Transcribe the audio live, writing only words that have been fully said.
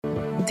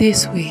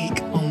This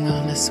week on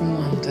Wellness and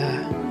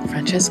Wonder,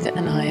 Francesca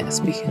and I are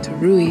speaking to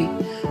Rui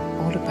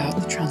all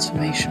about the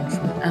transformation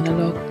from an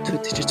analog to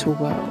a digital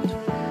world.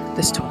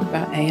 Let's talk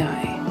about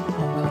AI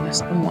on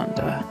Wellness and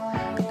Wonder.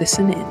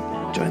 Listen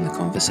in, join the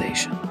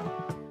conversation.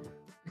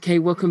 Okay,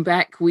 welcome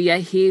back. We are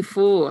here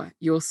for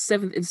your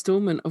 7th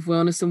installment of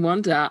Wellness and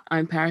Wonder.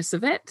 I'm Paris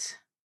Savette.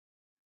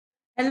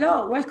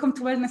 Hello, welcome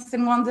to Wellness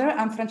and Wonder.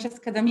 I'm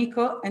Francesca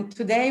D'Amico, and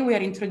today we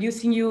are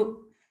introducing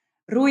you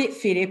Rui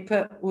Filip,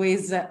 who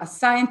is a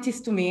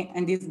scientist to me,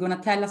 and is going to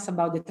tell us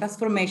about the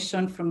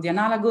transformation from the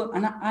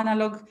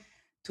analog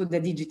to the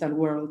digital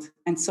world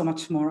and so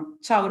much more.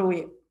 Ciao,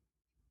 Rui.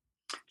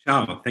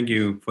 Ciao. Thank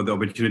you for the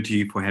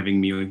opportunity for having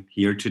me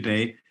here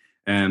today.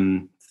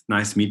 It's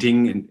nice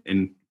meeting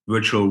in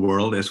virtual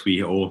world as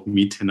we all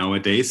meet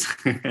nowadays.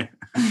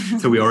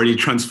 So we're already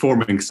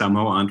transforming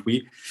somehow, aren't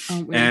we?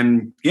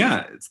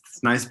 Yeah,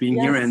 it's nice being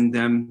here,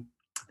 and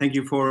thank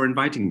you for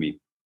inviting me.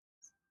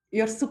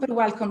 You're super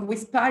welcome.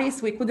 With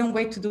Paris, we couldn't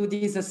wait to do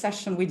this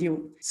session with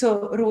you.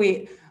 So,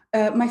 Rui,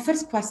 my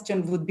first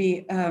question would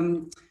be,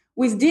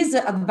 with these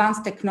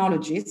advanced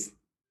technologies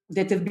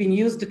that have been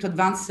used to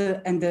advance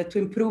and to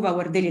improve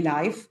our daily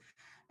life,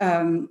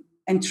 and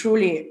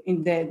truly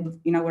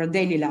in our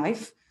daily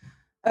life,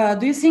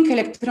 do you think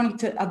electronic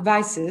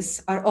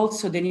devices are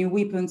also the new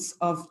weapons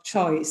of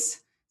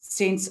choice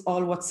since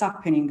all what's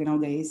happening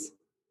nowadays?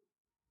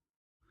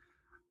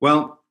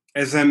 Well,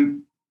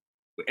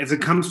 as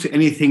it comes to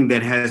anything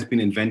that has been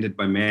invented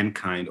by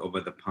mankind over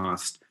the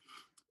past,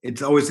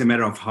 it's always a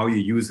matter of how you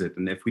use it.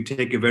 And if we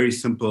take a very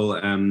simple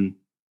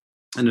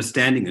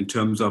understanding in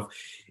terms of,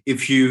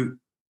 if you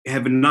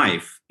have a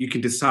knife, you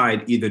can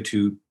decide either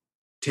to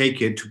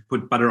take it to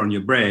put butter on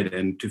your bread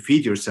and to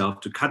feed yourself,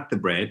 to cut the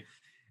bread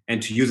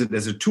and to use it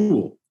as a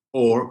tool.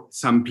 Or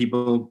some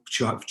people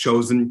have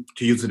chosen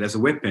to use it as a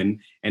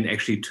weapon and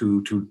actually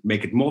to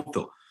make it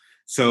mortal.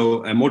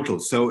 So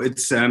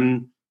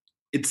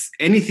it's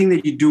anything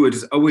that you do, it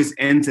always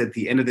ends at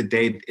the end of the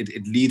day,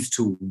 it leads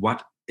to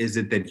what is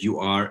it that you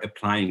are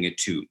applying it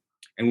to.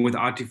 And with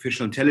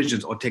artificial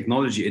intelligence or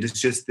technology, it is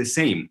just the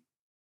same.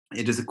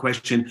 It is a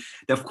question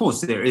that, of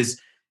course,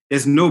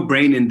 there's no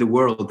brain in the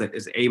world that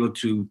is able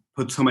to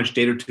put so much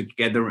data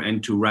together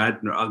and to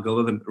write an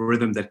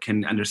algorithm that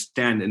can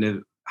understand in a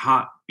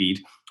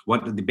heartbeat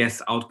what the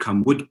best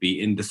outcome would be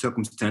in the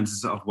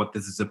circumstances of what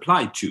this is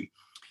applied to.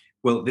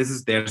 Well,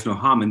 there's no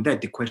harm in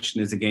that. The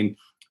question is, again,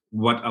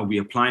 what are we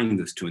applying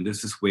this to? And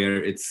this is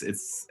where it's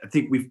I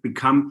think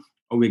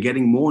we're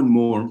getting more and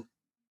more,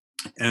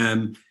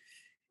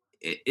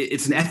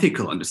 it's an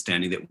ethical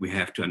understanding that we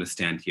have to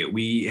understand here.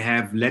 We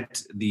have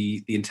let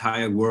the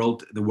entire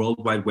world, the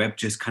World Wide Web,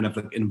 just kind of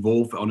like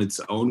evolve on its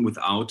own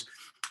without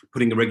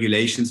putting the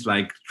regulations,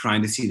 like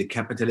trying to see the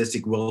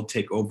capitalistic world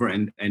take over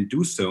and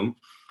do so.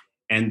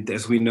 And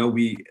as we know,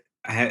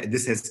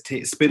 this has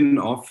spun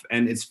off,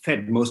 and it's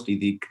fed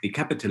mostly the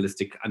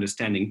capitalistic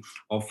understanding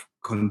of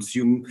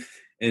consume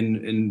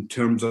in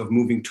terms of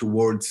moving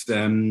towards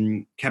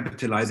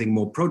capitalizing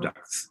more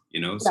products,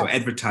 Yes. So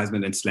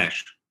advertisement and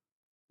slash.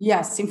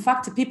 Yes, in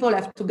fact, people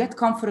have to get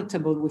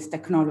comfortable with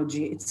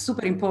technology. It's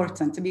super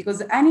important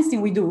because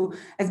anything we do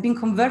has been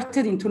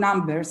converted into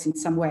numbers in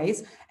some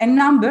ways, and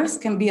numbers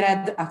can be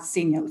read as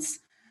signals.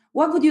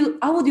 How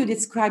would you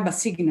describe a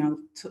signal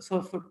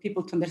so for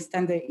people to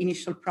understand the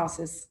initial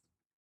process?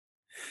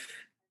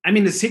 I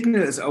mean, the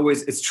signal is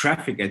always, it's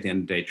traffic at the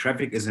end of the day.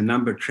 Traffic is a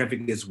number.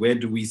 Traffic is where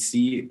do we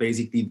see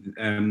basically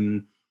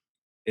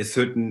a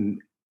certain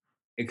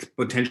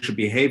potential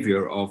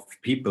behavior of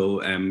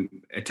people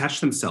attach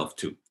themselves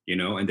to,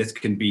 and this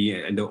can be,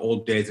 in the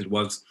old days, it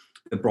was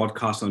the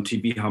broadcast on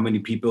TV, how many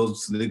people,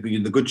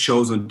 the good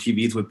shows on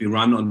TVs would be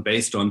run on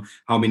based on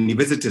how many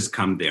visitors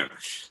come there.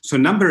 So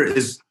number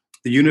is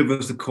the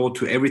universal code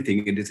to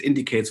everything. It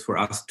indicates for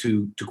us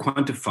to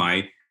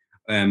quantify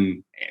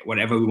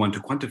whatever we want to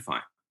quantify.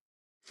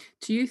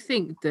 Do you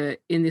think that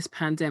in this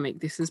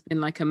pandemic, this has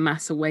been like a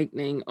mass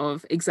awakening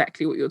of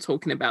exactly what you're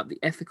talking about, the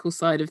ethical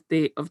side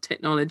of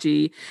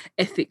technology,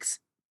 ethics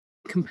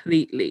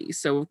completely?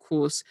 So, of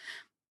course,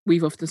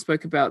 we've often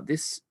spoke about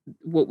this,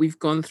 what we've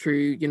gone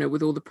through,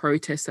 with all the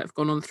protests that have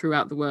gone on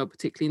throughout the world,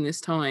 particularly in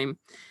this time.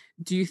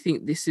 Do you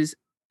think this is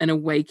an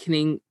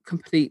awakening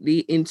completely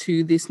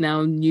into this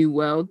now new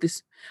world,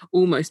 this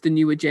almost the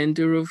new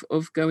agenda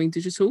of going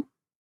digital?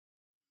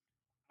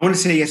 I want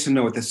to say yes and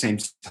no at the same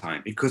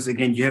time, because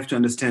again, you have to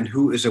understand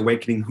who is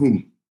awakening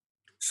whom.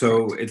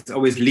 So right. It's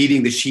always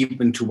leading the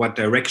sheep into what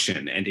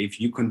direction. And if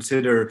you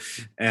consider,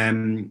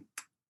 I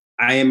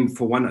am,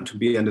 for one, to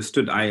be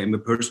understood, I am a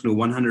person who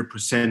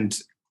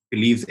 100%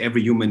 believes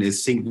every human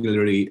is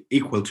singularly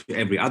equal to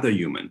every other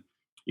human,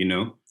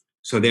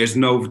 So there's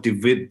no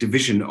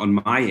division on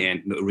my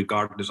end,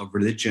 regardless of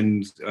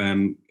religions,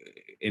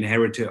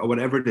 inherited or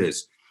whatever it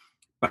is.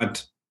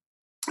 But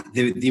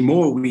the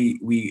more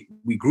we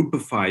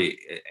groupify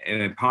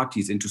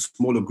parties into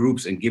smaller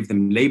groups and give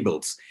them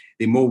labels,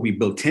 the more we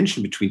build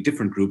tension between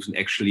different groups, and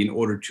actually in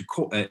order to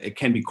it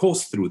can be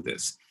caused through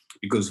this,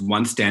 because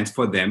one stands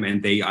for them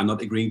and they are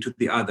not agreeing to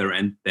the other,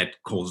 and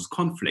that causes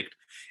conflict.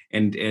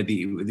 And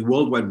the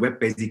World Wide Web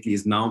basically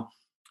is now,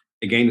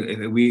 again,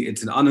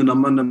 it's an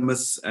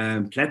anonymous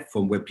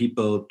platform where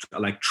people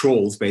like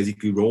trolls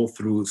basically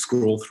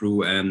scroll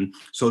through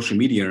social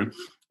media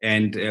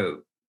and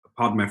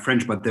pardon my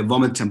French, but they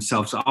vomit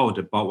themselves out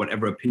about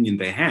whatever opinion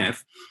they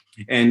have.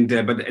 And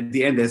but at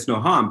the end, there's no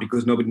harm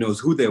because nobody knows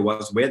who they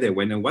was, where they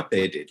went, and what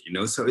they did.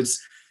 So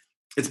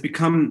it's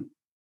become.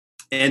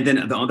 And then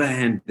on the other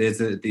hand, there's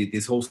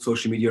this whole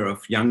social media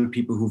of young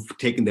people who've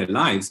taken their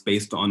lives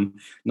based on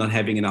not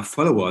having enough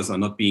followers or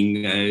not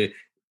being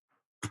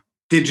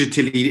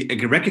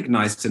digitally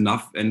recognized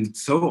enough, and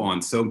so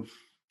on. So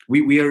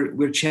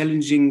we're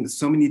challenging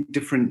so many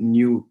different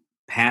new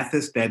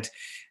paths that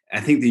I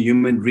think the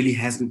human really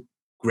hasn't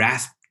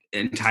grasped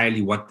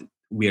entirely what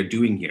we are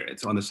doing here.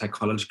 It's on a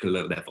psychological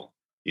level.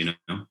 In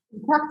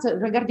fact,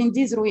 regarding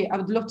this, Rui, I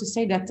would love to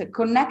say that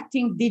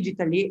connecting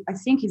digitally, I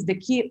think, is the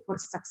key for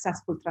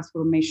successful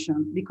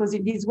transformation, because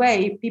in this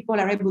way, people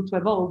are able to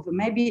evolve,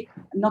 maybe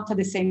not at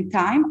the same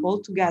time all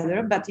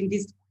together, but in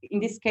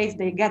this case,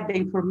 they get the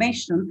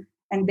information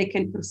and they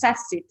can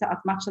process it as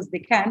much as they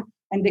can,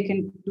 and they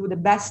can do the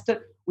best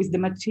with the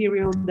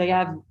material they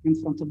have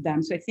in front of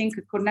them. So I think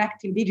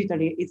connecting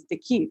digitally is the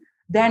key.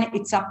 Then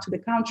it's up to the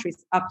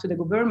countries, up to the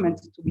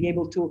government to be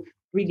able to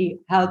really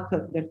help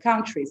their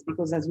countries,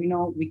 because as we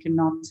know, we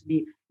cannot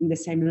be in the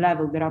same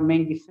level. There are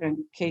many different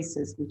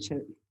cases which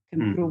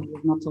can prove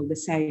we're not all the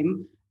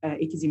same.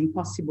 It is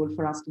impossible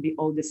for us to be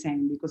all the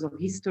same because of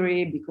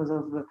history, because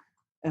of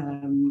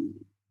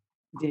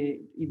the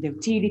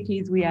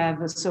utilities we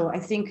have. So I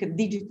think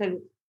digital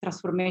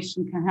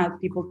transformation can help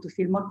people to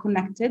feel more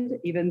connected,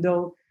 even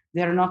though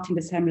they're not in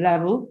the same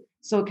level.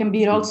 So it can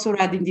be also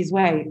read in this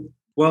way.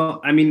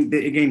 Well, I mean,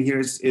 again,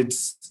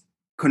 it's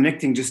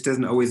connecting just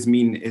doesn't always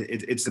mean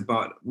it's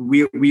about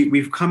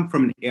we've come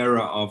from an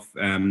era of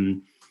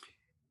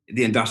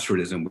the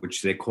industrialism,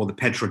 which they call the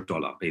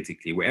petrodollar,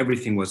 basically, where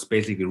everything was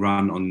basically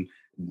run on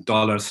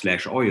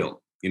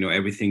dollar/oil.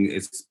 Everything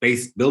is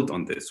built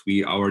on this.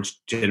 Our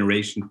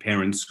generation,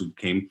 parents who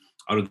came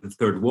out of the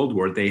Third World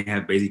War, they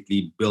have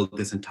basically built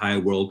this entire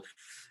world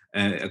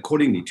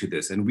accordingly to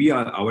this. And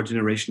our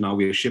generation now,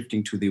 we are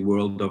shifting to the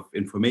world of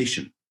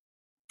information.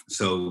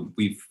 So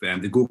we've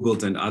the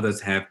Googles and others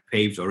have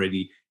paved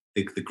already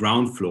the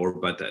ground floor.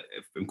 But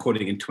I'm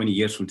quoting, in 20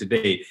 years from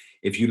today,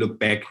 if you look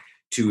back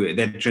to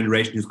that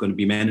generation who's going to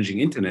be managing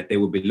internet, they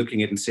will be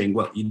looking at it and saying,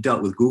 "Well, you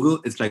dealt with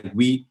Google. It's like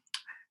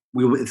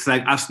it's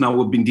like us now.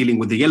 We've been dealing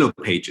with the yellow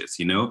pages.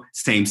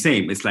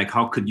 Same. It's like,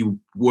 how could you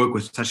work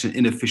with such an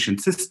inefficient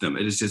system?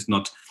 It is just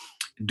not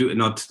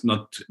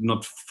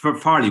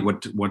fairly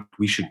what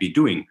we should be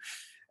doing."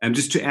 And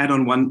just to add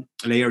on one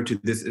layer to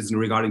this is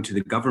regarding to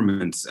the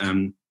governments.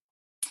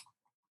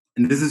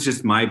 And this is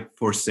just my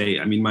forte.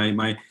 I mean,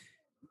 my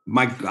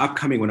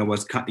upcoming, when I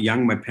was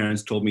young, my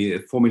parents told me a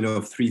formula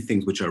of 3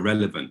 things which are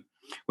relevant.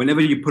 Whenever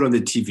you put on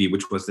the TV,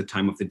 which was the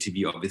time of the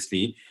TV,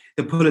 obviously,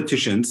 the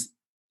politicians,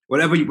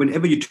 whenever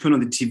you turn on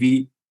the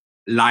TV,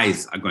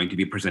 lies are going to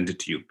be presented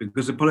to you,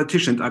 because the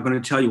politicians are going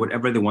to tell you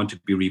whatever they want to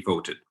be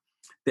revoted.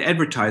 The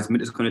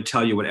advertisement is going to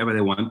tell you whatever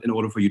they want in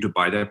order for you to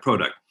buy their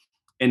product.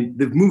 And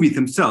the movies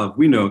themselves,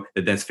 we know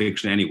that that's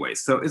fiction anyway.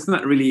 So it's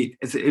not really,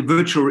 it's a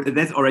virtual,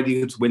 that's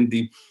already when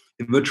the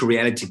virtual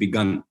reality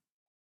begun.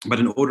 But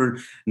in order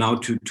now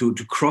to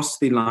cross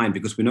the line,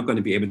 because we're not going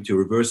to be able to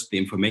reverse the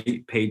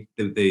information,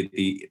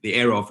 the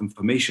era of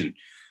information.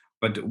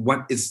 But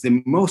what is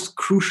the most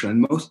crucial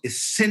and most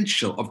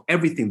essential of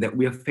everything that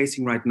we are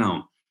facing right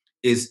now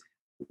is,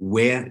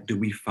 where do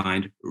we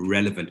find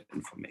relevant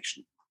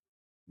information?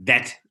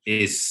 That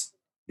is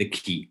the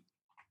key.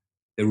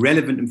 The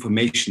relevant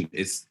information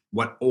is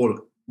what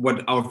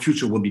our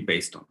future will be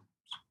based on.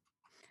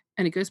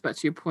 And it goes back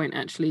to your point,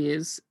 actually,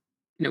 is,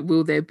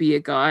 will there be a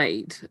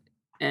guide?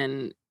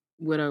 And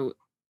what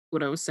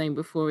I was saying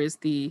before is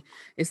the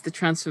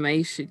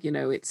transformation.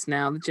 It's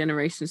now the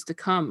generations to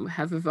come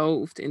have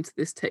evolved into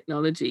this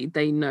technology.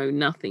 They know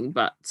nothing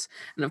but,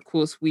 and of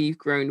course we've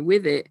grown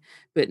with it.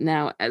 But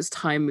now, as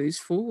time moves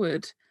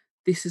forward,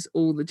 this is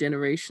all the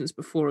generations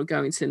before are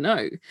going to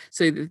know.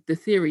 So the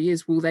theory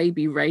is, will they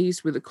be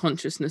raised with a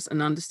consciousness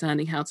and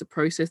understanding how to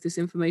process this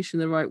information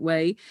the right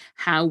way?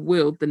 How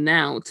will the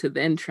now to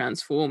then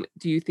transform?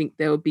 Do you think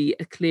there will be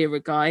a clearer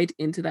guide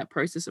into that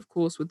process? Of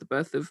course, with the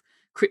birth of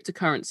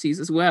cryptocurrencies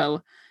as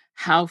well,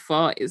 how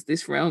far is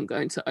this realm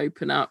going to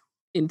open up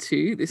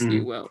into this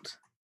new world?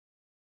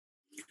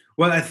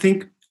 Well, I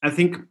think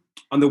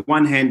on the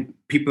one hand,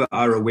 people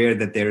are aware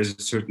that there is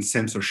a certain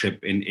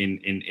censorship in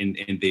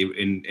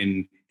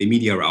the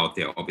media out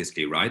there,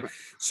 obviously, right?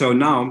 So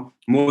now,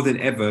 more than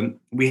ever,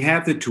 we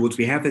have the tools,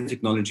 we have the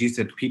technologies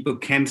that people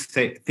can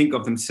think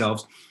of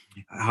themselves.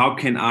 How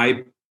can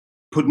I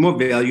put more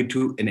value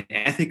to an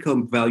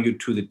ethical value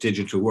to the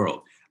digital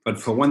world? But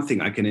for one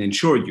thing, I can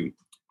assure you,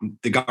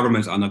 the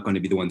governments are not going to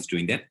be the ones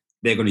doing that.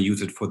 They're going to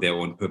use it for their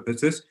own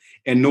purposes,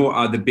 and nor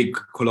are the big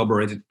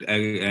collaborated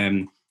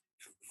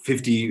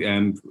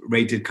 50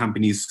 rated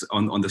companies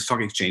on the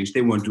stock exchange.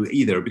 They won't do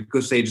either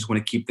because they just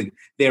want to keep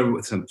their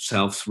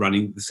themselves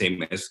running the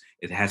same as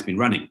it has been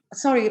running.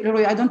 Sorry,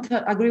 Roy, I don't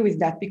agree with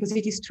that, because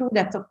it is true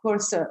that, of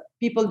course,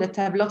 people that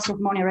have lots of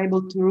money are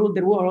able to rule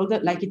the world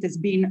like it has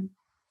been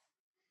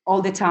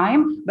all the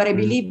time. But I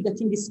believe that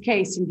in this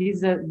case, in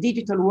this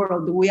digital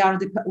world, we have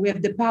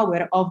the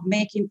power of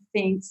making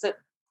things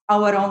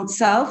our own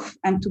self,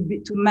 and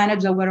to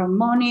manage our own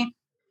money,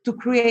 to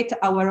create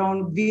our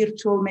own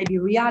virtual maybe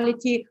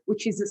reality,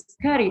 which is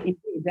scary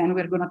indeed, and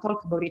we're going to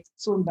talk about it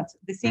soon. But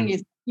the thing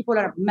is, people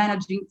are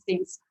managing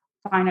things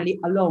finally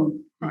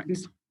alone, right,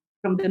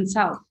 from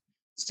themselves.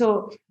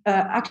 So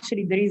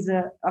actually, there is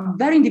a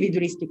very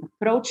individualistic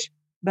approach,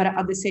 but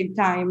at the same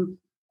time,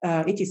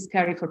 it is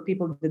scary for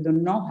people that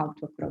don't know how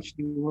to approach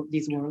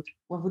this world.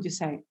 What would you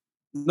say?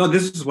 No,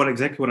 this is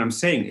exactly what I'm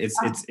saying.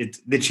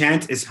 It's the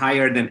chance is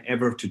higher than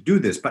ever to do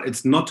this, but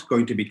it's not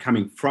going to be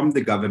coming from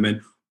the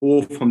government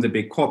or from the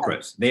big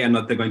corporates. They are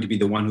not going to be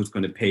the one who's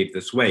going to pave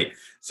this way.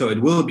 So it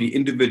will be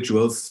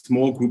individuals,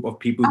 small group of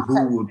people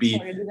who will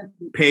be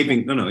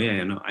paving.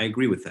 No, I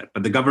agree with that.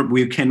 But the government,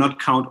 we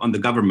cannot count on the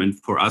government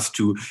for us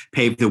to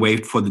pave the way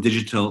for the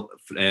digital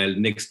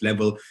next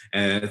level,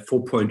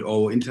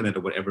 4.0 internet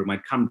or whatever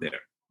might come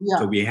there. Yeah.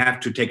 So we have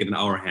to take it in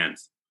our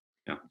hands.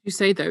 Yeah. You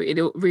say though, it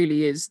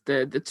really is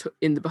the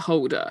in the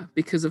beholder,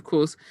 because of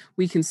course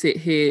we can sit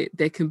here.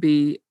 There can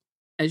be,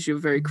 as you're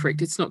very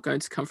correct, it's not going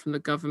to come from the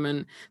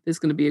government. There's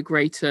going to be a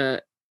greater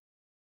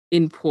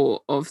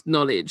import of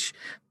knowledge,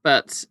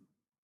 but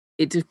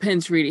it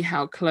depends really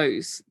how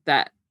close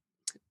that,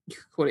 you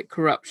could call it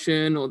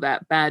corruption or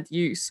that bad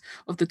use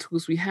of the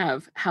tools we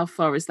have, how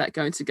far is that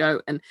going to go?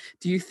 And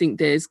do you think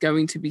there's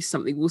going to be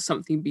will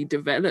something be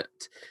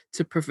developed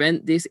to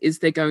prevent this? Is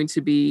there going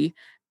to be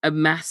a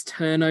mass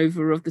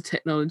turnover of the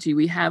technology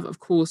we have? Of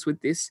course,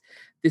 with this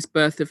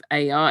birth of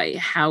AI,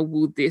 how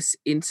will this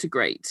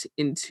integrate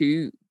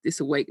into this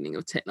awakening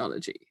of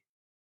technology?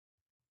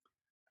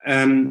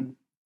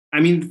 I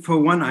mean, for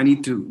one,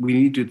 we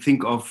need to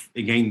think of,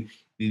 again,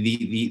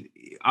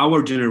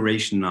 our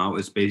generation now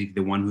is basically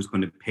the one who's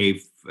going to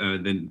pave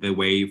the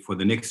way for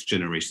the next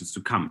generations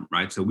to come,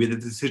 right? So we're the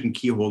decision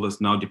key holders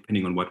now,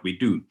 depending on what we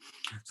do.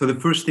 So the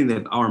first thing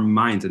that our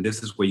minds, and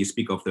this is where you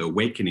speak of the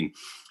awakening,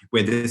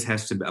 where this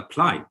has to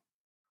apply,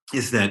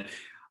 is that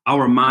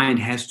our mind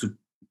has to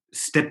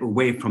step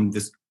away from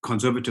this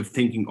conservative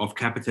thinking of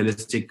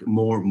capitalistic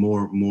more,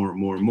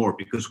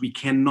 because we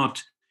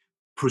cannot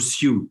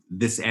pursue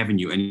this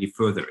avenue any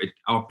further.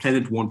 Our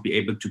planet won't be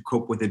able to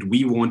cope with it.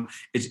 We won't.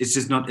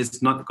 It's not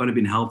going to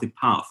be a healthy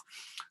path.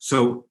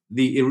 So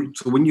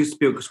when you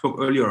spoke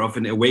earlier of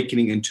an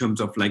awakening in terms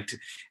of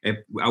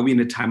are we in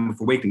a time of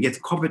awakening? Yes,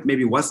 COVID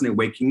maybe was an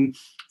awakening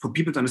for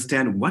people to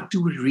understand, what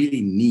do we really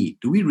need?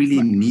 Do we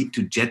really need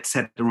to jet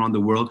set around the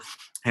world,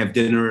 have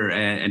dinner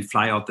and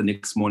fly out the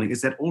next morning?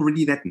 Is that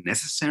already that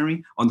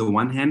necessary on the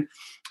one hand?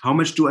 How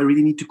much do I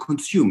really need to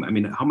consume? I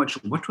mean,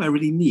 what do I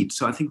really need?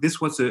 So I think this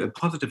was a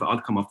positive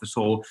outcome of this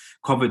whole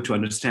COVID, to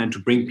understand, to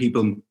bring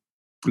people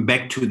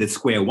back to the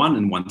square one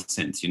in one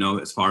sense,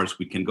 as far as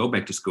we can go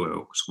back to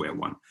square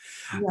one.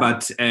 Yeah.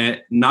 But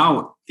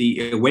now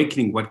the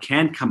awakening, what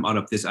can come out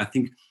of this, I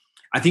think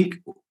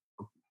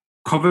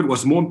COVID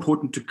was more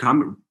important to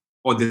come,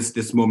 or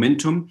this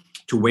momentum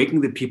to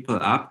waken the people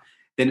up,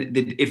 than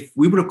if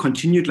we would have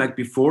continued like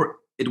before.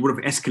 It would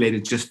have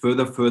escalated just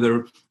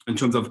further in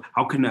terms of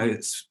how can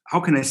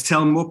I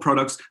sell more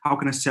products? How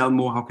can I sell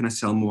more? How can I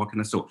sell more? How can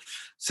I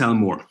sell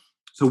more?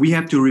 So we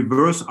have to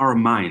reverse our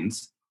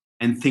minds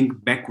and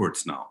think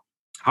backwards now.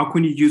 How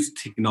can you use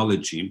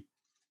technology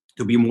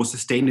to be more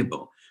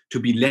sustainable,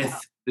 to be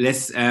have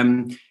less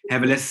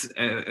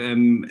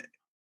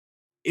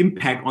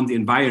impact on the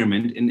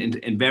environment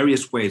in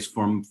various ways,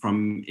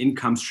 from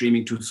income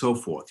streaming to so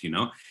forth,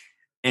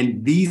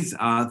 And these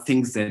are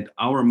things that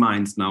our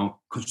minds now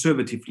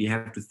conservatively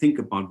have to think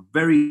about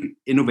very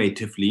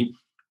innovatively,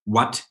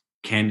 what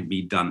can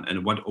be done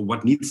and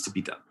what needs to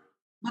be done.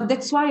 But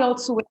that's why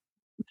also with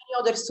many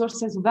other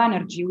sources of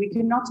energy, we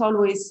cannot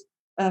always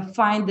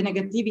find the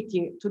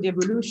negativity to the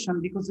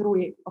evolution, because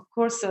of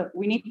course,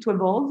 we need to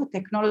evolve.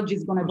 Technology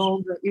is going to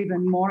evolve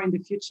even more in the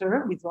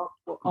future with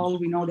all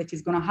we know that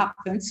is going to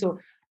happen. So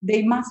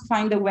they must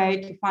find a way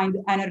to find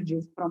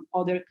energies from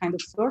other kind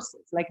of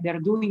sources, like they're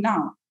doing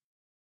now.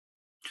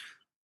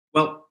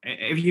 Well,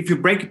 if you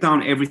break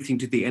down everything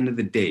to the end of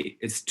the day,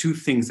 it's two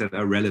things that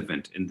are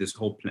relevant in this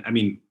whole plan. I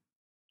mean,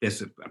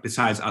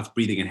 besides us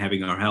breathing and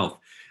having our health,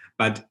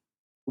 but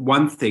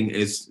one thing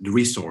is the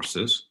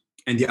resources,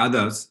 and the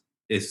others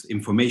is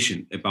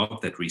information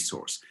about that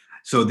resource.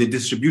 So the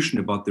distribution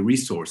about the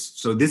resource.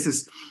 So this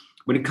is,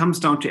 when it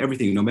comes down to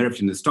everything, no matter if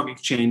you're in the stock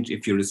exchange,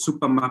 if you're in a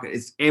supermarket,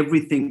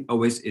 everything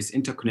always is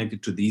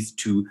interconnected to these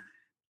two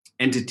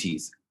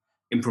entities,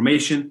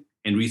 information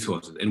and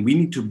resources. And we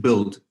need to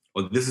build,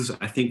 or this is,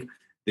 I think,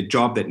 the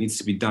job that needs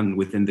to be done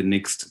within the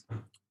next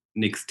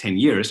 10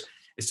 years,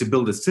 is to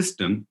build a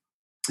system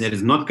that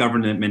is not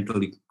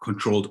governmentally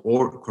controlled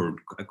or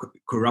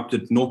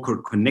corrupted nor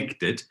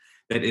connected,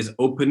 that is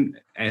open,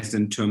 as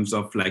in terms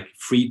of like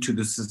free to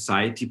the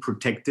society,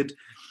 protected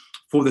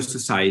for the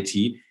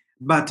society,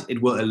 but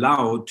it will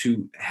allow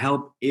to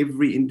help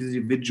every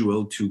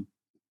individual to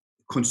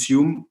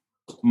consume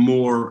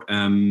more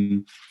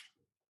in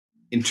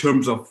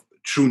terms of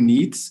true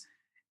needs,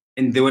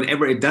 and then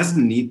whatever it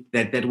doesn't need,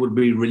 that would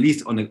be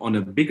released on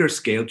a bigger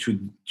scale to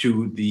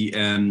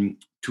the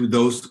to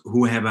those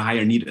who have a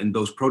higher need in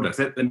those products.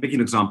 Let me make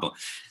an example.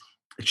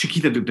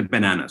 Chiquita the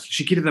bananas.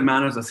 Chiquita the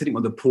bananas are sitting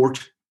on the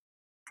port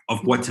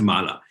of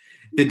Guatemala.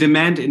 The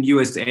demand in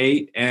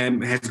USA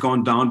has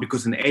gone down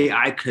because an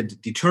AI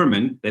could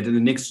determine that in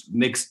the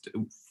next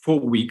 4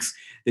 weeks,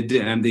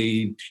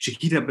 the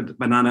Chiquita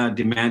banana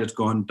demand has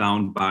gone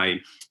down by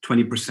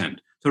 20%.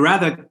 So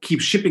rather keep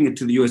shipping it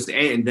to the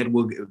USA, and that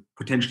will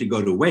potentially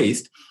go to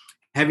waste.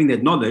 Having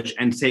that knowledge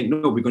and saying,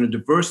 no, we're going to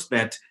diverse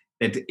that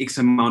X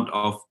amount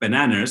of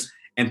bananas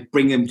and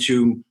bring them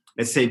to,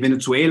 let's say,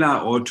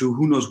 Venezuela or to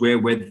who knows where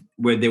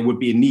there would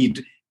be a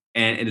need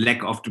and a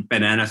lack of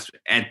bananas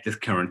at this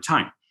current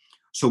time.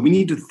 So we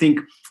need to think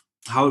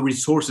how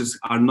resources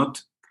are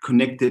not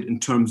connected in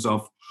terms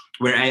of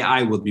where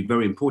AI will be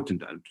very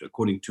important,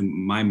 according to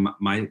my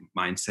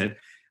mindset,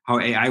 how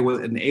AI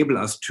will enable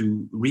us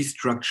to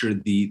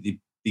restructure the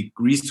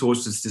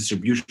resources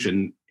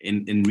distribution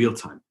in real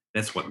time.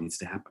 That's what needs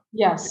to happen.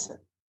 Yes.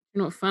 You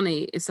know what's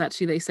funny? It's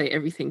actually, they say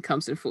everything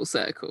comes in full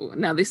circle.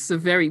 Now, this is a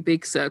very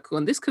big circle,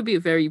 and this could be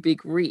a very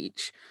big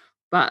reach,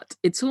 but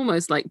it's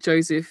almost like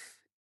Joseph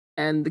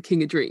and the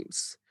King of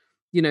Dreams.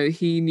 You know,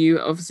 he knew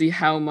obviously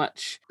how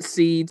much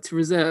seed to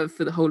reserve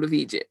for the whole of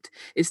Egypt.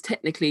 It's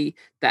technically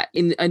that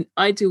in an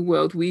ideal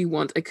world, we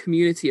want a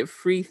community of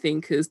free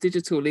thinkers,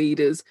 digital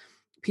leaders,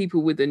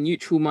 people with a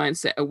neutral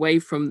mindset away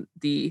from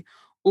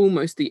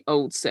almost the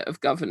old set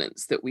of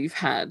governance that we've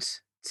had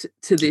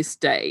to this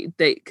day,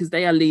 because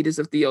they are leaders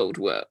of the old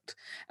world.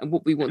 And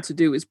what we want to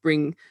do is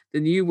bring the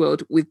new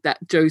world with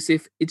that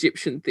Joseph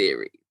Egyptian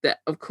theory, that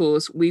of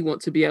course we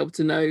want to be able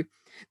to know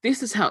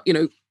this is how, you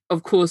know,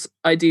 of course,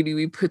 ideally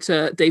we put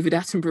David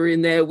Attenborough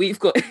in there. We've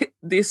got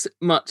this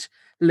much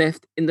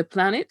left in the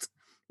planet.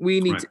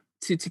 We need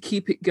to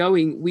keep it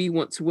going. We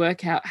want to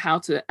work out how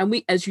to, and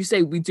we, as you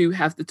say, we do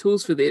have the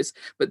tools for this,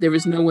 but there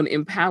is no one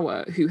in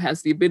power who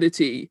has the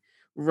ability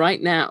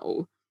right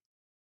now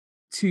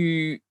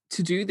to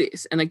do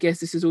this. And I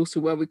guess this is also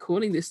why we're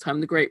calling this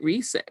time the Great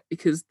Reset,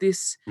 because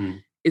this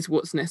is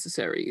what's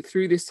necessary.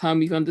 Through this time,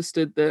 we've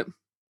understood that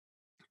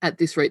at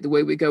this rate, the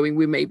way we're going,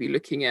 we may be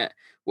looking at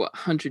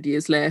 100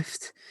 years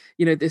left.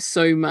 You know, there's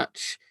so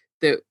much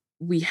that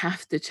we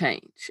have to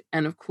change.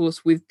 And of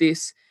course, with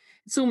this,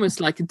 it's almost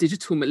like a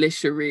digital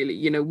militia, really.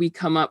 You know, we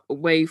come up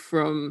away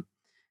from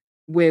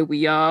where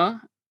we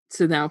are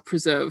to now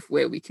preserve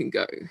where we can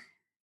go.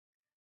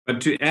 But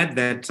to add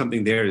that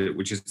something there,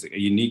 which is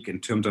unique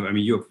in terms of, I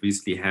mean, you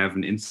obviously have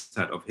an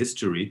insight of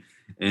history.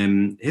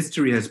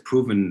 History has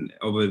proven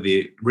over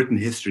the written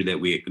history that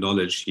we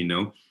acknowledge, you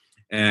know,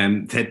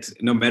 that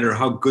no matter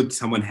how good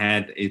someone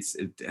had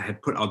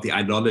put out the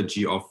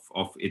ideology of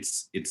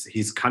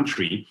his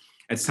country,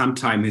 at some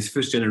time, his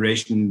first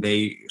generation,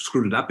 they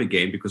screwed it up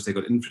again because they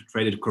got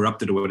infiltrated,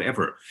 corrupted, or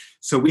whatever.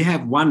 So we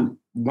have one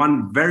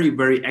very,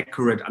 very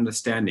accurate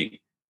understanding.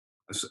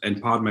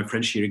 And pardon my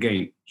French here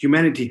again,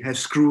 humanity has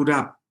screwed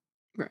up,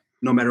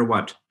 no matter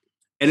what.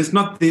 And it's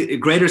not the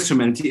greatest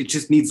humanity, it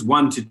just needs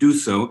one to do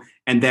so.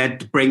 And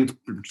that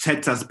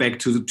sets us back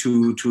to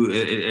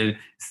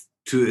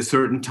a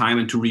certain time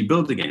and to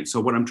rebuild again.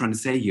 So what I'm trying to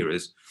say here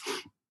is,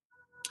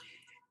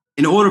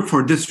 in order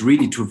for this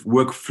really to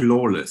work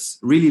flawless,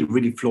 really,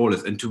 really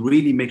flawless, and to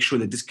really make sure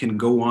that this can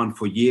go on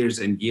for years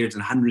and years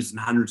and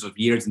hundreds of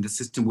years, and the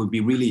system will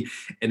be really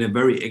in a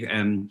very,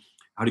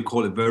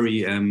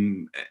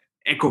 very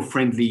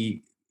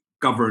eco-friendly,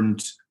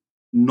 governed,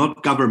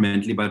 not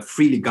governmentally, but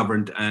freely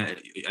governed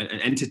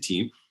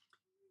entity,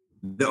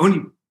 the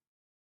only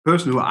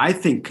person who I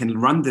think can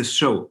run this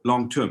show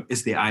long-term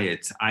is the IA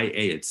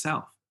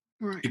itself.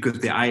 Right. Because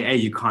the IA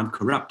you can't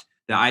corrupt.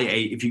 The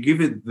IA, if you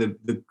give it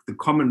the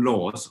common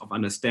laws of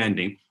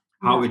understanding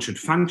how it should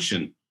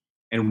function,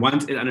 and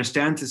once it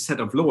understands a set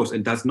of laws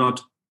and does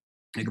not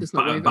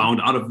bound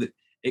out of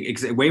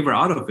waver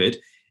out of it,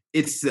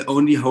 it's the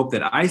only hope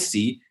that I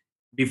see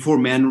before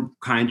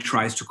mankind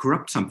tries to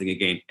corrupt something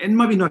again. And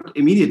maybe not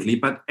immediately,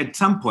 but at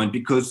some point,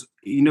 because,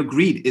 you know,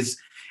 greed is,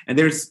 and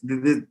there's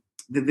the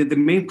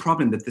main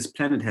problem that this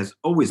planet has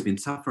always been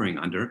suffering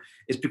under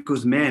is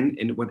because men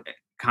in what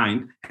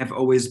kind have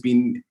always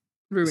been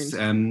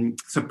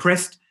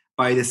suppressed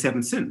by the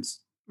seven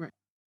sins. Right.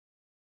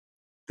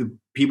 The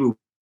people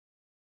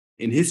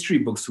in history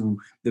books,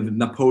 the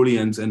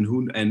Napoleons and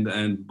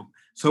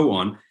so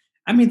on,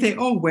 I mean, they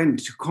all went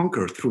to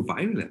conquer through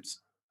violence.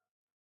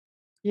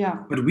 Yeah.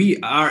 But we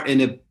are in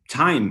a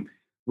time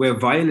where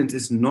violence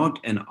is not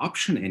an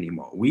option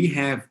anymore. We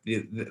have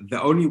the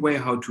only way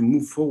how to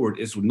move forward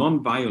is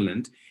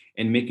non-violent,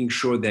 and making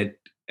sure that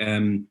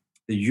the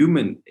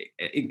human.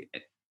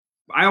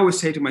 I always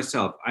say to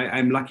myself,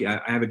 I'm lucky. I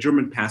have a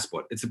German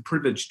passport. It's a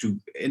privilege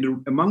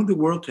among the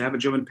world to have a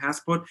German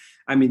passport.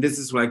 I mean, this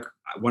is like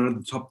one of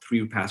the top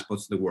 3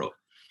 passports in the world.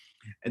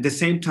 At the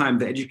same time,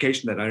 the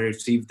education that I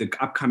received, the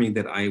upcoming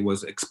that I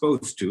was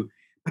exposed to,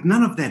 but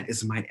none of that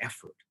is my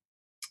effort.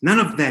 None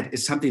of that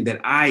is something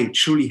that I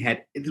truly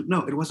had.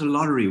 No, it was a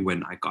lottery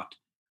win I got.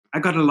 I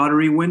got a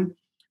lottery win,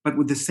 but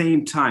with the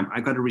same time,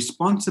 I got a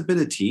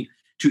responsibility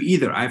to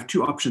either, I have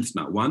 2 options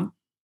now. One,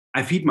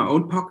 I feed my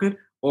own pocket,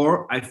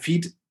 or I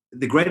feed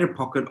the greater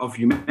pocket of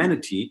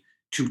humanity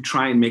to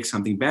try and make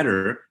something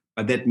better.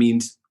 But that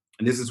means,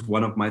 and this is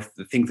one of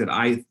the things that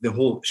the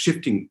whole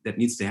shifting that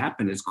needs to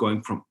happen is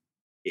going from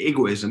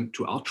egoism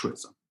to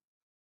altruism.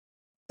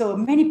 So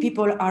many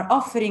people are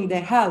offering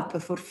their help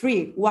for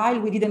free while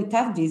we didn't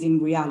have this in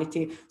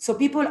reality. So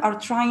people are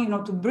trying,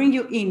 to bring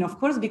you in, of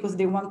course, because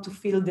they want to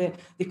feel the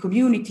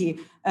community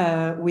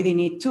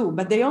within it too,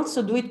 but they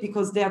also do it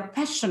because they are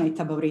passionate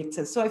about it.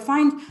 So I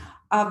find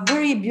a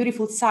very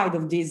beautiful side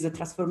of this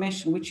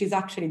transformation, which is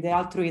actually the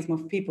altruism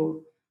of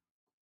people.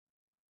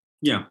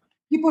 Yeah.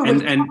 People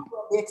will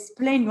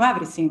explain you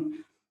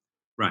everything.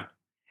 Right.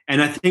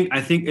 And I think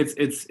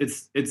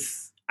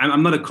it's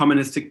I'm not a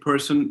communistic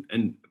person,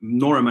 and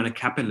nor am I a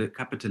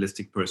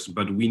capitalistic person,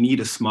 but we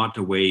need a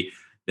smarter way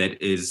that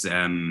is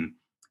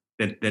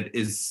that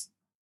is,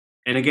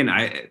 and again,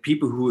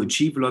 people who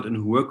achieve a lot and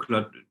who work a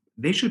lot,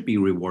 they should be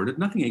rewarded.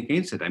 Nothing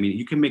against it. I mean,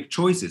 you can make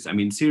choices. I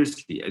mean,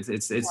 seriously,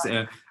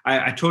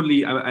 I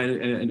totally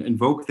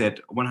invoke that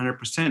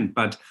 100%.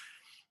 But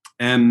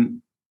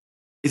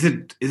is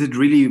it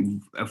really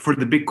for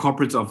the big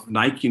corporates of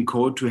Nike and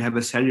Co. to have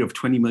a salary of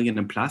 20 million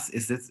and plus?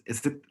 Is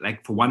it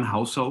like for one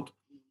household?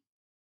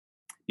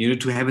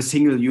 To have a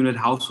single unit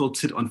household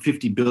sit on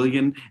 50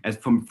 billion as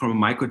from a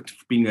micro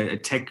being a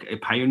tech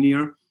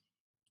pioneer.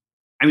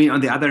 I mean,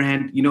 on the other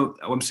hand,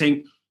 I'm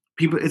saying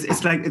people,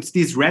 it's like it's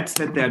these rats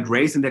that they're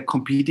raised and they're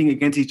competing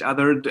against each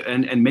other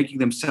and making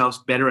themselves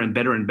better and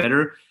better and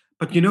better.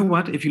 But you know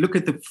what? If you look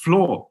at the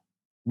floor,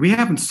 we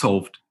haven't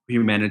solved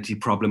humanity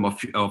problem of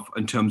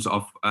in terms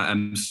of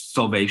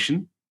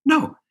salvation.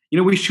 No,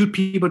 we shoot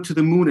people to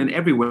the moon and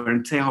everywhere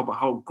and say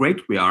how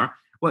great we are.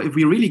 Well, if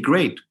we're really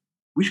great,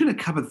 we should have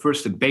covered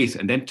first the base,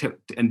 and then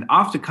and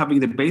after covering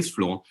the base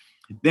floor,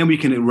 then we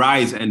can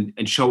rise and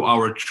show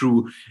our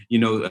true,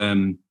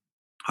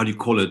 how do you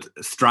call it,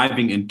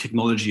 striving in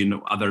technology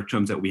and other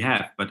terms that we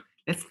have. But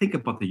let's think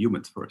about the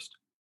humans first.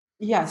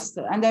 Yes,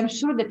 and I'm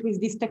sure that with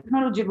this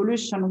technology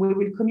evolution, we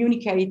will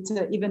communicate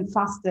even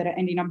faster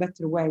and in a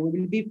better way. We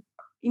will be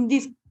in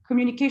this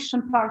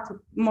communication part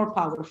more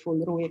powerful,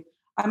 Rui.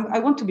 I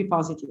want to be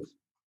positive.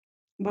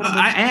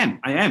 I am.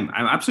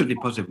 I'm absolutely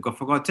positive.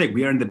 For God's sake,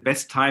 we are in the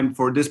best time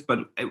for this, but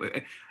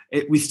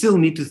we still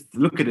need to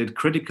look at it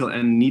critical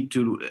and need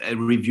to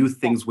review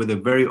things with a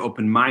very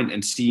open mind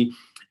and see.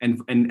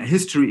 And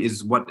history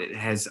is what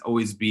has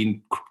always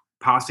been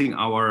passing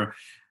our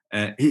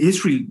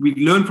history. We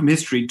learn from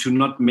history to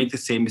not make the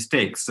same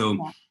mistakes.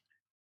 So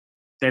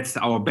that's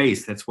our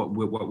base. That's what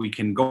we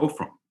can go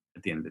from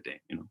at the end of the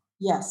day.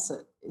 Yes,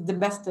 the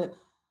best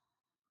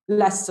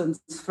lessons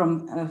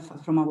from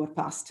our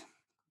past.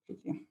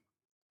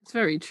 It's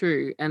very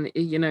true. And,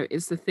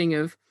 it's the thing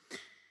of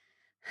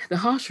the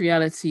harsh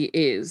reality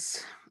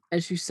is,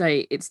 as you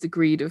say, it's the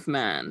greed of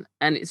man.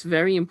 And it's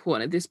very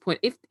important at this point.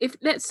 If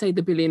let's say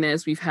the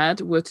billionaires we've had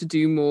were to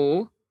do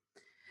more,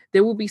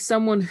 there will be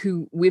someone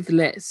who with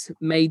less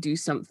may do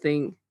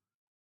something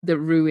that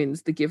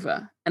ruins the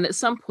giver. And at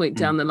some point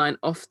down the line,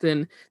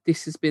 often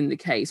this has been the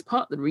case.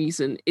 Part of the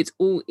reason it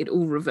all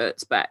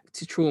reverts back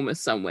to trauma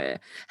somewhere.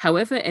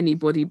 However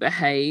anybody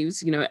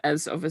behaves,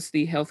 as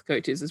obviously health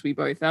coaches as we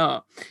both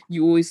are,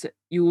 you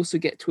also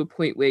get to a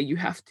point where you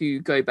have to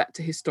go back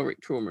to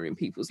historic trauma in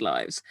people's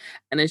lives.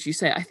 And as you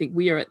say, I think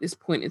we are at this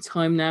point in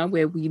time now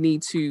where we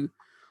need to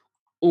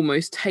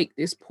almost take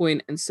this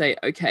point and say,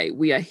 okay,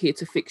 we are here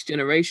to fix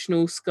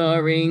generational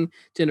scarring,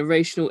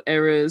 generational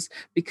errors,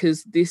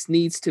 because this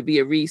needs to be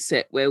a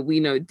reset where we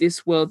know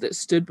this world that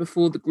stood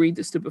before, the greed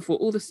that stood before,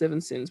 all the 7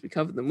 sins, we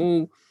covered them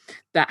all,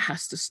 that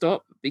has to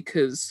stop.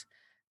 Because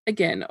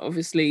again,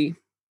 obviously,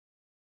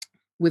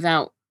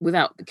 without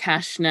the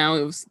cash now,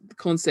 it was the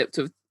concept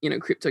of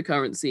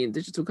cryptocurrency and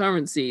digital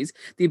currencies,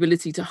 the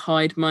ability to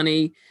hide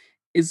money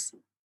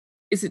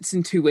it's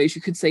in 2 ways.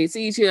 You could say it's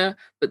easier,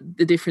 but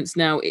the difference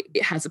now,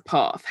 it has a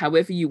path.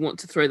 However you want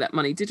to throw that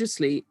money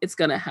digitally, it's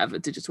going to have a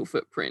digital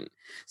footprint.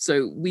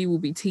 So we will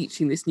be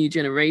teaching this new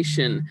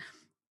generation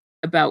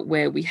about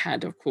where we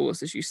had, of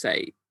course, as you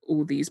say,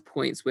 all these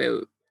points where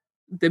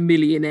the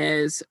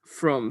millionaires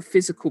from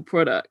physical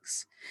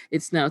products,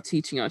 it's now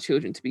teaching our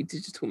children to be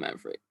digital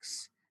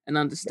mavericks and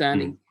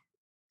understanding.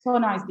 So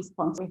nice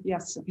response.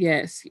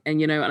 Yes.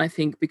 And, and I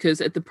think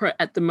because at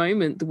the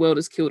moment, the world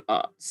has killed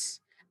arts.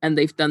 And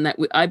they've done that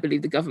I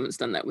believe the government's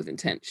done that with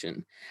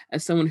intention.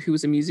 As someone who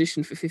was a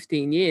musician for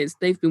 15 years,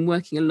 they've been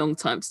working a long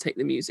time to take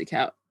the music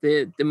out,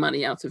 the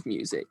money out of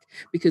music,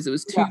 because it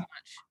was too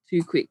much,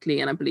 too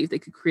quickly. And I believe they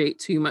could create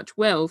too much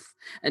wealth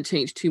and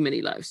change too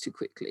many lives too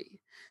quickly.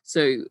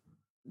 So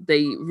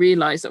they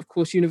realize that, of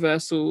course,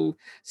 Universal,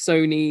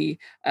 Sony,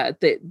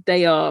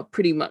 they are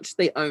pretty much,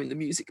 they own the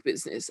music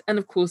business. And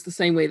of course, the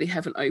same way they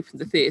haven't opened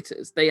the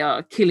theaters, they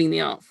are killing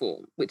the art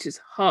form, which is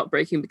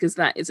heartbreaking because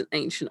that is an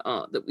ancient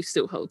art that we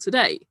still hold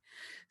today.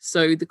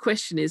 So the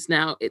question is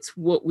now, it's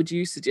what would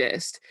you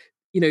suggest?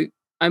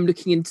 I'm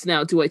looking into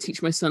now, do I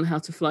teach my son how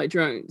to fly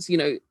drones?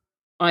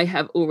 I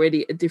have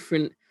already a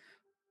different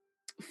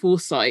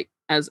foresight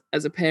as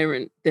a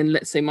parent than,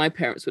 let's say, my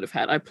parents would have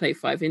had. I play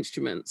 5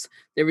 instruments.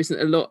 There isn't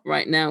a lot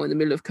right now in the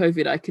middle of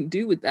COVID I can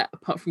do with that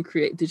apart from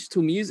create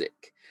digital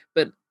music.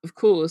 But of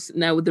course,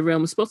 now with the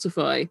realm of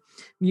Spotify,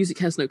 music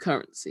has no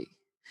currency.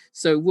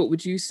 So what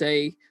would you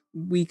say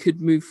we could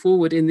move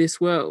forward in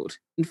this world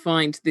and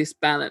find this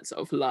balance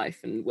of life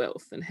and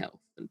wealth and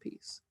health and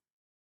peace?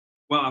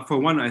 Well, for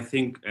one, I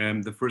think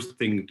the first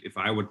thing, if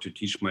I were to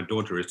teach my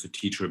daughter, is to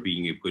teach her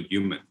being a good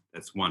human.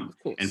 That's one.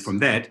 And from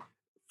that,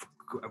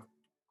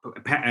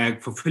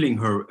 fulfilling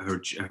her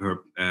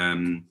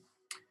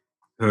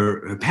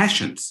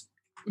passions,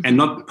 and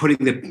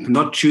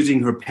not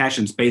choosing her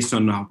passions based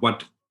on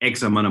what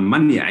X amount of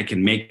money I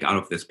can make out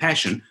of this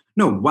passion.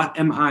 No, what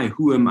am I?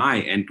 Who am I?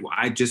 And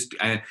I just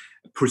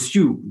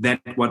pursue that.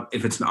 What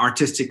if it's an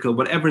artistical,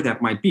 whatever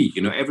that might be?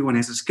 Everyone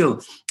has a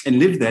skill, and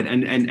live that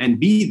and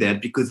be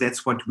that, because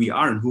that's what we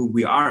are and who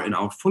we are in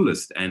our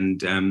fullest.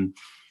 And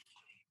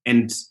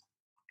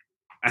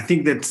I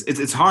think that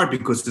it's hard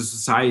because the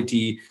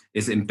society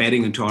is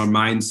embedding into our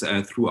minds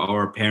through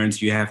our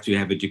parents. You have to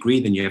have a degree,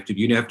 then you have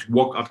to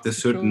walk up the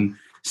certain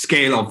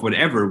scale of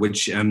whatever.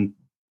 Which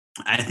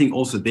I think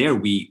also there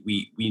we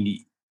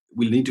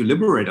need to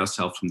liberate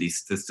ourselves from these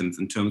systems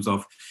in terms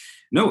of,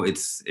 no,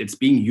 it's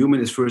being human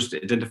is first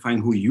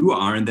identifying who you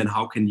are, and then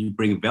how can you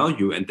bring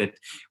value, and that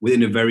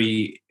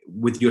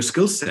with your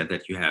skill set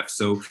that you have.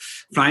 So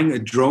flying a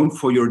drone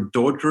for your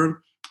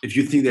daughter, if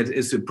you think that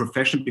is a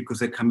profession, because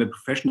that can be a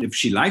profession. If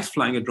she likes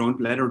flying a drone,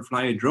 let her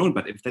fly a drone.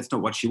 But if that's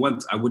not what she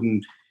wants, I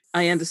wouldn't.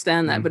 I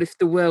understand that. But if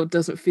the world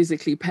doesn't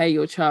physically pay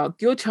your child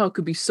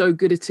could be so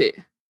good at it.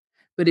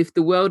 But if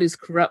the world is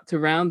corrupt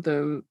around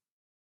them,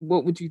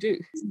 what would you do?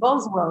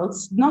 Both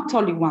worlds, not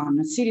only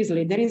one.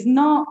 Seriously, there is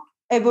no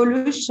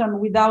evolution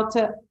without,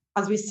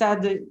 as we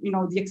said, the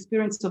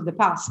experience of the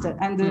past.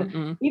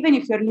 And even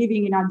if you're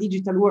living in a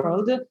digital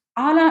world,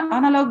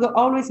 analog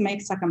always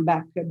makes a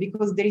comeback,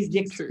 because there is the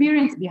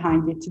experience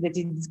behind it that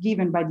is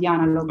given by the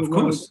analog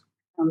world.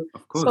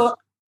 Of course. So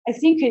I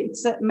think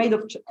it's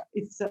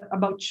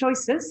about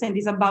choices, and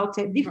it's about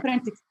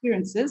different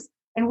experiences,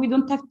 and we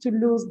don't have to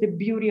lose the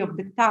beauty of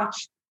the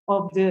touch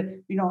of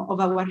of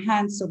our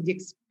hands, of the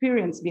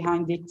experience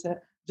behind it,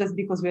 just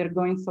because we're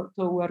going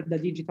toward the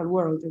digital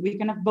world. We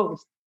can have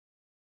both.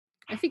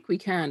 I think we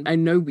can. I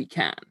know we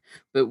can.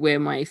 But where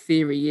my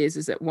theory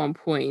is at one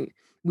point,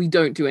 we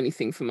don't do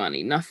anything for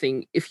money.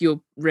 Nothing. If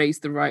you're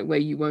raised the right way,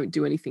 you won't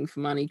do anything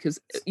for money, because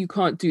you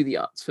can't do the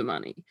arts for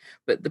money.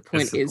 But the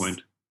point is,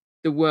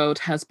 the world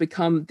has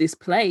become this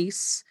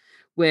place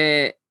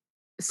where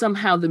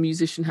somehow the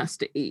musician has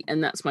to eat.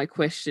 And that's my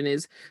question,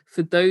 is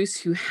for those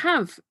who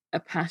have a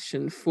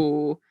passion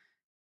for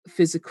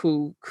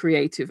physical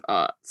creative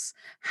arts,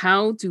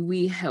 how do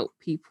we help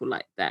people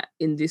like that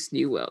in this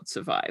new world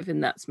survive?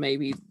 And that's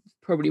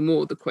probably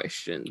more the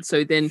question.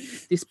 So then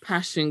this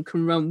passion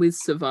can run with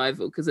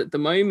survival, because at the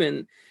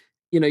moment,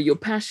 your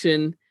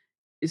passion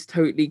is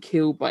totally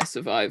killed by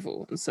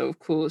survival, and so of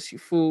course you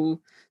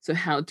fall. So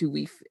how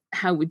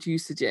would you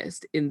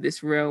suggest, in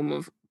this realm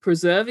of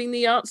preserving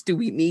the arts, do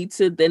we need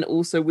to then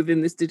also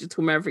within this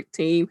Digital Maverick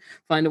team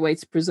find a way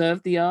to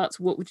preserve the arts?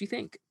 What would you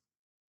think?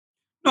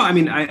 No, I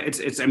mean, this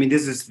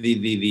is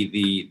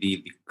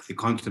the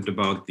concept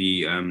about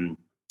the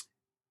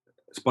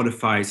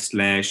Spotify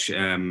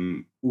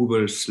 /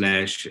 Uber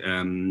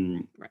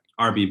 /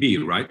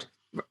 RBB, right?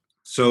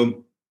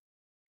 So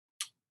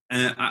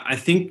I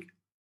think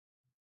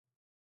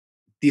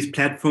these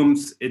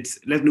platforms,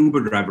 let an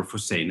Uber driver for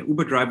say. An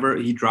Uber driver,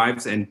 he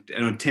drives, and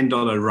on a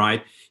 $10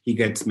 ride, he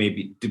gets,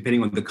 maybe,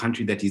 depending on the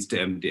country that he's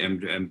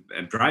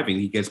driving,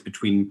 he gets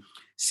between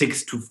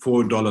 $6 to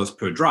 $4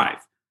 per drive,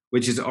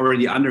 which is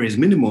already under his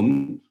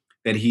minimum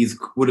that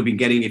would have been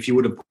getting if he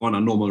would have gone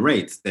on normal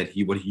rates that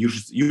he would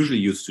usually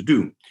used to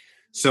do.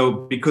 So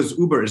because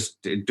Uber is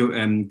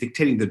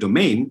dictating the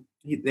domain,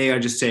 they are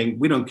just saying,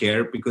 we don't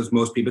care, because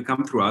most people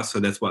come through us,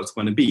 so that's what it's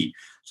going to be.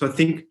 So I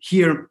think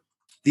here,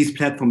 these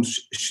platforms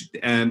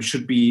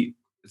should be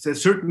a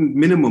certain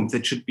minimum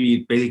that should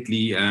be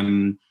basically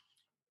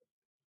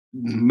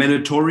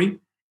mandatory,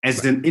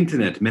 as an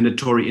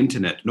mandatory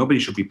internet. Nobody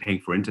should be paying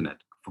for internet.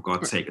 For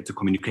God's sake, it's a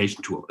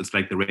communication tool. It's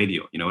like the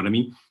radio. You know what I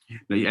mean?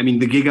 I mean,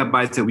 the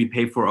gigabytes that we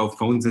pay for our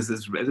phones, this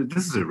is a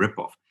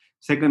ripoff.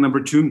 Second, number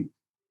 2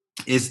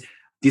 is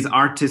these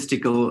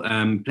artistical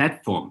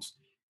platforms.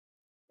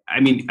 I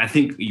mean, I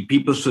think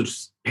people should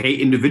pay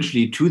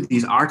individually to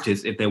these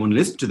artists if they want to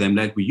listen to them,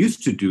 like we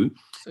used to do.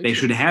 They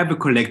should have a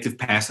collective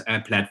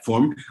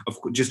platform,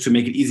 just to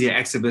make it easier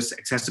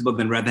accessible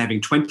than rather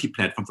having 20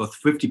 platforms or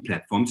 50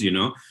 platforms.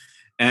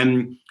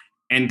 And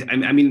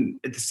I mean,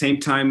 at the same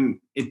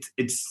time,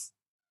 it's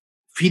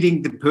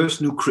feeding the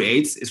person who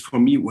creates is for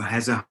me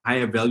has a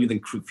higher value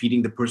than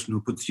feeding the person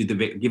who puts you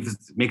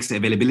makes the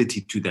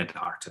availability to that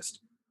artist.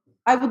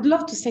 I would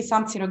love to say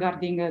something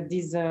regarding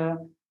these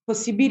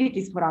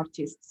possibilities for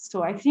artists.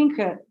 So I think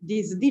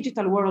this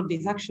digital world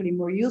is actually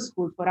more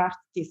useful for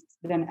artists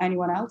than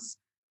anyone else,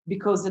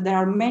 because there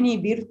are many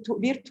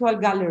virtual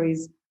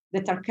galleries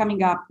that are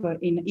coming up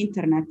in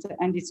internet,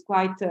 and it's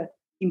quite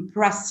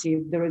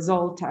impressive, the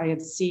result I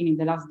have seen in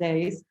the last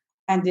days.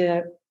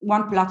 And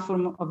one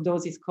platform of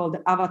those is called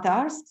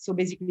Avatars. So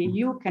basically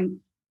you can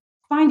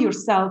find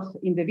yourself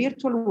in the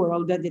virtual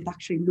world that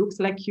actually looks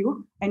like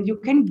you, and you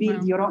can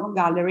build your own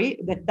gallery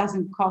that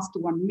doesn't cost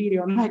 1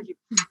 million like it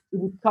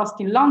would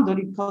cost in London.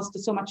 It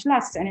costs so much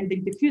less, and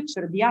in the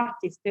future the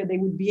artists, they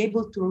will be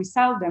able to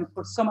resell them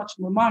for so much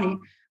more money,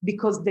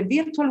 because the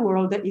virtual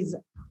world is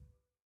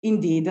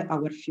indeed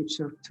our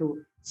future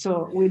too.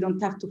 So we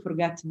don't have to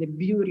forget the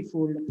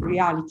beautiful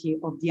reality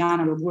of the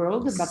analog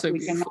world, but so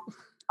we can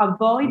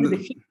avoid the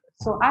future.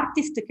 So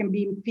artists can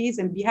be in peace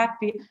and be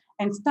happy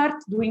and start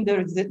doing the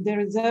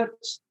research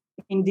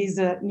in this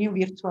new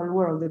virtual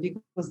world,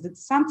 because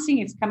something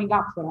is coming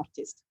up for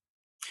artists.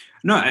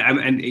 No,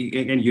 and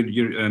again,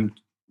 you're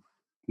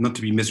not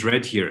to be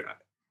misread here.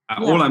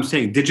 All I'm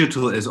saying,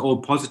 digital is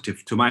all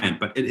positive to my end,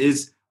 but it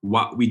is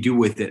what we do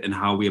with it and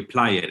how we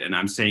apply it. And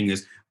I'm saying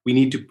is we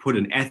need to put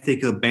an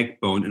ethical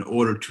backbone in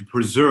order to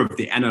preserve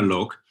the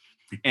analog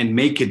and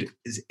make it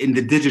in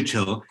the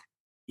digital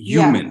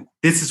human. Yeah.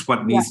 This is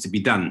what needs to be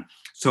done.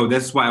 So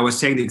that's why I was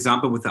saying the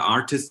example with the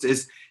artist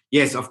is,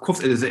 yes, of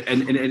course, it is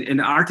an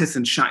artist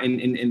in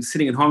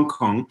sitting in Hong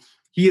Kong.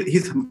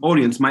 His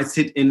audience might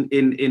sit in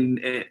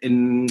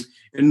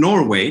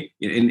Norway,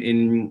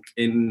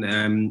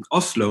 in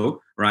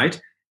Oslo,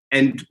 right?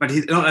 But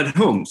he's not at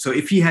home. So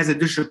if he has a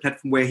digital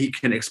platform where he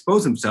can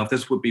expose himself,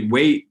 this would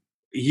be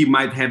he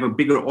might have a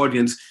bigger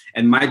audience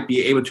and might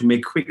be able to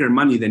make quicker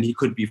money than he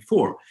could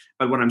before.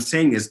 But what I'm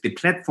saying is the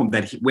platform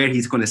where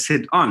he's going to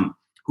sit on,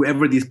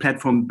 whoever these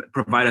platform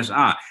providers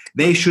are,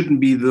 they shouldn't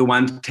be the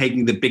ones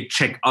taking the big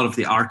check out of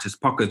the artist's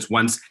pockets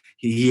once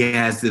he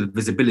has the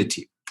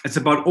visibility. It's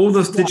about all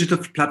those digital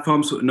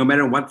platforms, no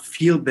matter what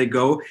field they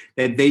go,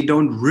 that they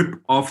don't rip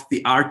off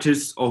the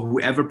artists or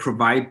whoever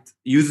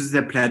uses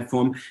their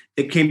platform.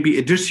 They can be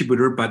a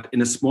distributor, but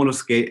in a smaller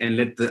scale, and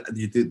let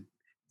the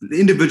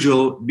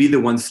individual be the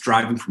ones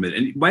striving from it.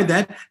 And by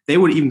that, they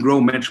would even grow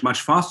much,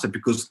 much faster,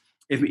 because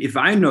if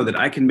I know that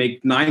I can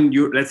make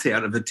 €9, let's say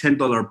out of a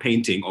 $10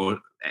 painting or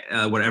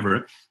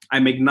whatever, I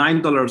make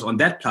 $9 on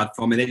that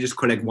platform, and they just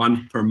collect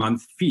 $1 per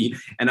month fee,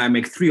 and I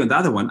make $3 on the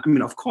other one. I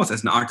mean, of course,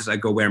 as an artist, I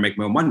go where I make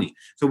more money.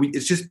 So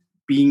it's just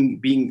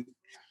being.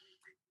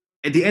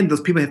 At the end,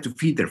 those people have to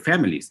feed their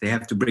families. They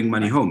have to bring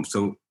money home.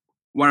 So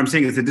what I'm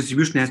saying is the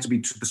distribution has to be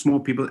to the small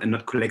people and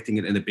not collecting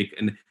it in the big,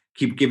 and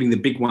keep giving the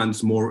big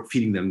ones more,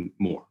 feeding them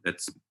more.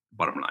 That's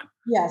bottom line.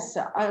 Yes.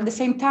 At the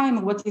same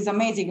time, what is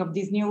amazing of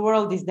this new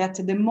world is that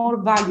the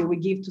more value we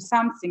give to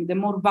something, the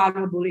more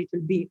valuable it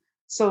will be.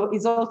 So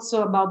it's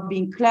also about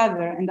being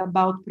clever and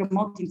about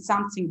promoting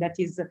something that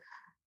is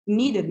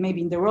needed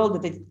maybe in the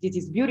world, that it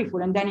is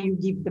beautiful, and then you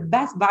give the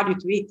best value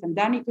to it, and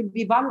then it will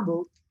be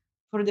valuable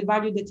for the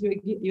value that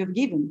you have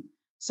given.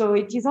 So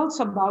it is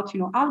also about,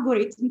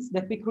 algorithms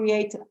that we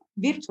create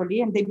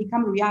virtually, and they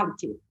become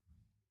reality.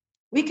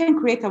 We can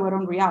create our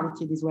own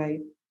reality this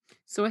way.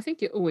 So I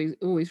think it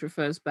always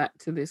refers back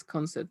to this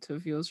concept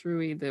of yours,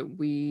 Rui, that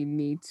we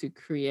need to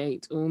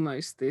create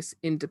almost this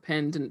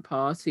independent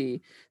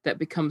party that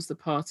becomes the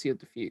party of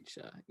the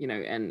future,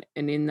 and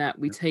in that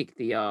we take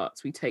the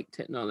arts, we take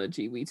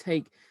technology, we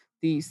take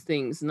these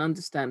things and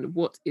understand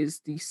what is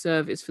the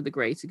service for the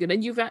greater good.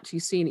 And you've actually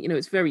seen it,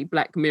 it's very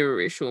Black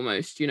Mirror-ish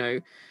almost,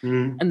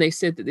 and they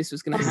said that this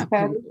was going to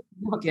happen.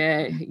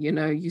 Yeah,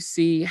 you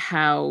see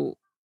how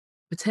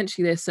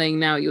potentially they're saying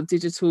now your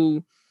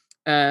digital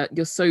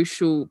your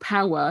social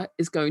power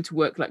is going to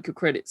work like your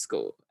credit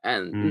score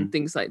and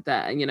things like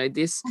that. And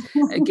this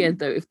again,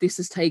 though, if this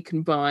is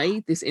taken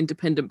by this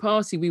independent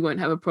party, we won't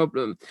have a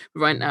problem.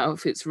 But right now,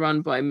 if it's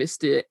run by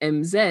Mr.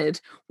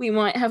 MZ, we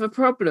might have a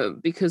problem,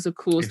 because of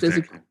course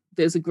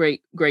there's a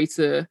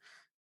greater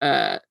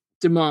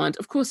demand.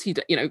 Of course,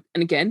 and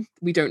again,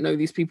 we don't know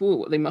these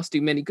people. They must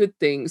do many good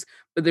things,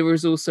 but there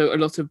is also a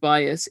lot of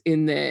bias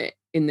in their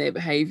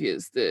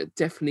behaviors that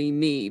definitely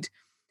need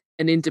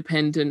an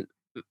independent.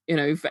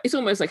 It's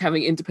almost like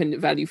having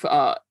independent value for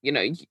art.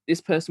 This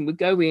person would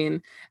go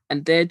in,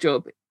 and their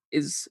job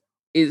is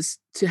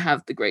to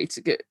have the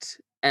greater good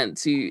and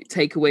to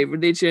take away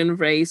religion,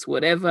 race,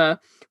 whatever.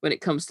 When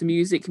it comes to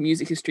music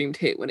is streamed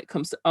here. When it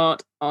comes to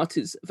art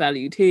is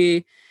valued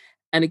here.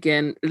 And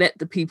again, let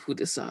the people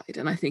decide.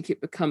 And I think it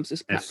becomes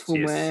this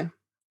platform where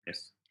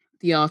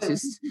the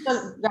artists.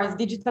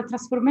 Digital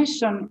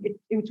transformation,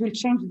 it will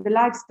change the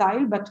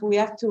lifestyle, but we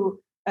have to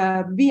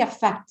be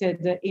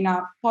affected in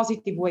a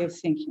positive way of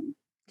thinking.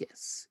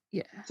 Yes.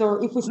 Yeah.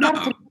 So if we start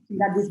looking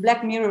at this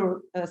Black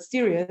Mirror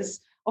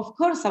series, of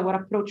course our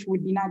approach will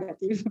be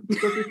negative,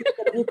 because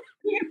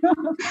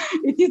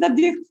It is at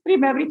the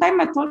extreme. Every time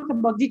I talk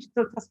about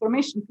digital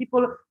transformation,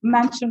 people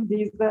mention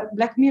this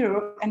Black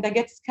Mirror, and I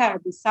get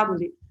scared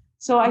suddenly.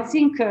 So I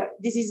think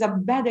this is a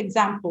bad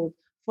example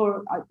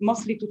for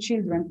mostly to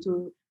children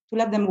to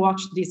let them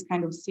watch this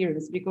kind of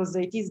series, because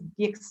it is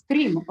the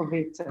extreme of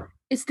it.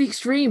 It's the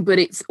extreme, but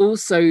it's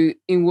also,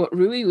 in what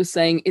Rui was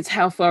saying, it's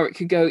how far it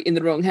could go in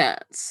the wrong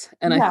hands.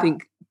 And I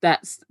think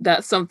that's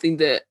something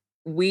that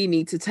we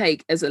need to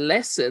take as a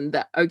lesson,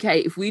 that, okay,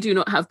 if we do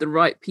not have the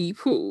right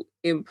people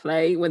in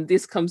play when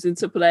this comes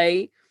into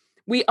play,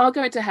 we are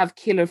going to have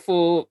killer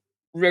for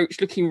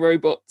roach-looking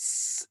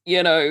robots,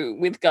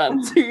 with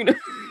guns.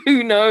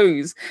 Who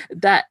knows?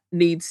 That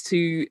needs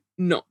to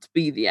not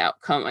be the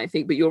outcome, I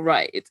think. But you're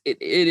right.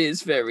 It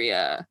is very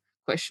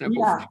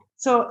questionable. Yeah.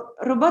 So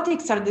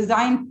robotics are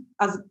designed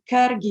as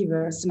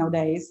caregivers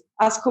nowadays,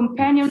 as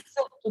companions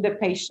to the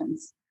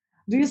patients.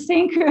 Do you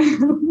think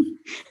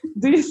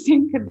this is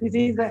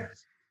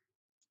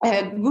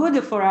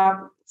good for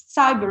a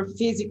cyber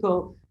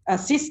physical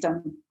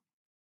system?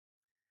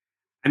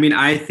 I mean,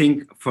 I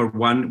think, for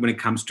one, when it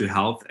comes to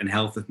health, and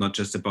health is not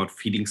just about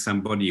feeding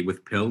somebody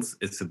with pills.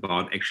 It's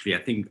about, actually, I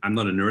think, I'm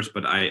not a nurse,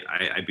 but I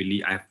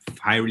believe I have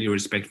high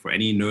respect for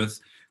any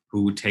nurse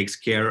who takes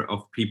care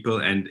of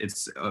people. And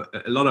it's a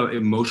lot of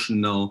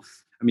emotional.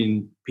 I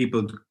mean,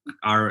 people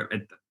are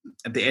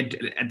at the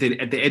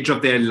edge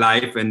of their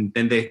life, and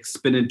then they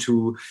spin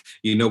into,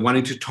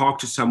 wanting to talk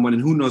to someone,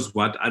 and who knows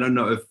what. I don't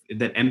know if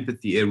that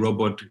empathy a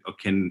robot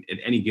can at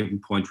any given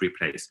point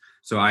replace.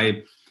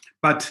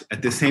 But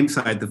at the same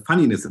side, the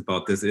funniness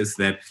about this is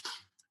that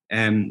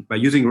by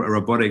using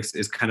robotics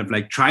is kind of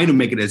like trying to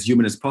make it as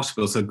human as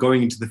possible. So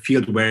going into the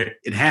field where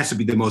it has to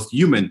be the most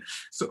human.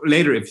 So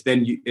later, if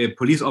then a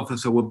police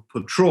officer will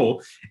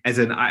patrol as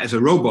a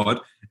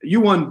robot,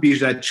 you won't be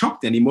that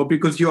shocked anymore,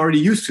 because you're already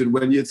used to it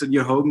when it's in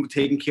your home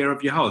taking care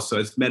of your house. So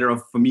it's a matter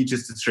of, for me,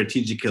 just a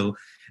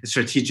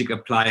strategic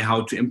apply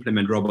how to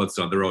implement robots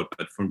on the road.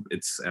 But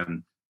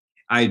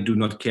I do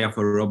not care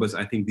for robots.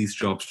 I think these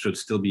jobs should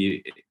still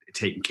be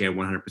taken care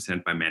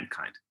 100% by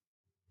mankind.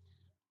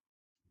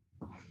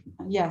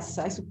 Yes,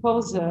 I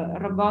suppose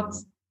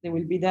robots, they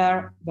will be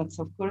there, but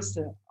of course,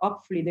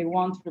 hopefully they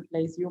won't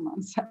replace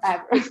humans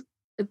ever.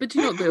 But do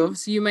you not, though?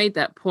 Obviously, you made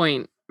that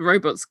point.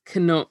 Robots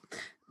cannot.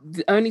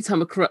 The only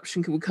time a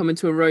corruption will come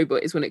into a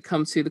robot is when it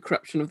comes to the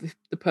corruption of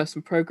the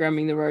person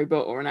programming the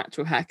robot, or an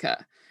actual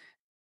hacker.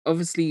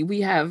 Obviously,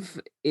 we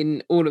have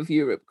in all of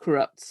Europe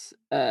corrupt,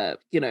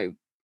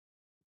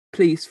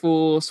 police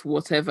force,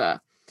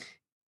 whatever.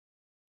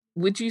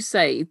 Would you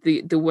say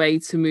the way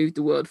to move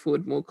the world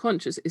forward more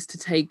conscious is to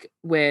take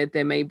where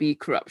there may be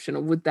corruption,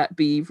 or would that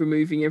be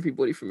removing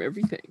everybody from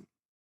everything?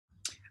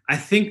 I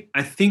think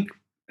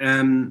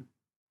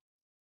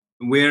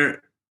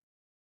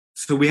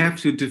so we have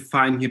to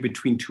define here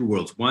between two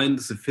worlds. One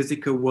is the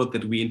physical world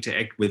that we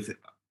interact with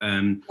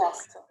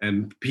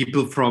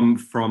people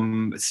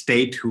from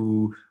state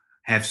who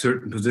have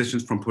certain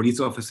positions, from police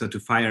officer to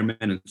firemen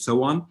and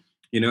so on.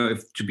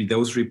 If to be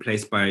those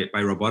replaced by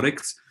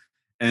robotics.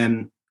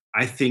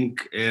 I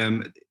think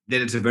that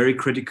it's a very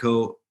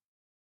critical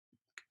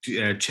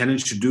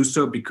challenge to do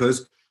so,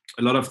 because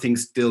a lot of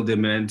things still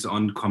demand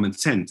on common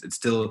sense. It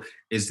still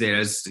is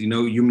there's,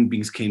 human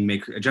beings can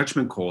make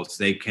judgment calls.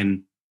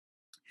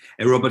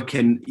 A robot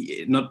can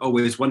not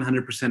always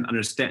 100%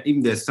 understand.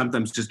 Even there's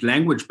sometimes just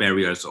language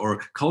barriers or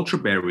culture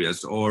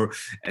barriers, or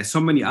so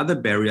many other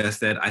barriers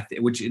that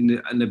which in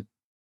a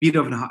beat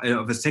of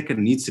a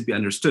second needs to be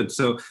understood.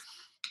 So,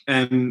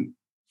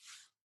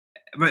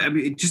 but I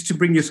mean, just to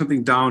bring you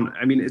something down,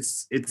 I mean,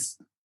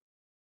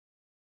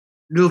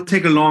 it'll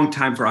take a long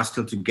time for us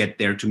still to get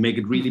there, to make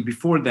it really.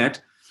 Before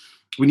that,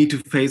 we need to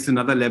face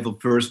another level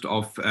first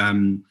of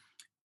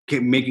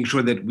making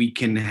sure that we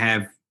can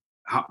have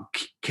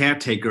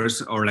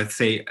caretakers, or let's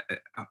say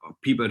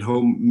people at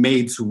home,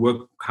 maids who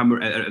work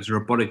as a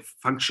robotic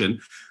function,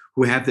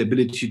 who have the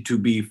ability to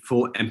be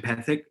full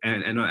empathic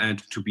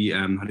and to be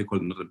how do you call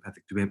it, not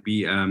empathic, to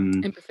be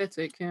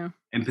empathetic,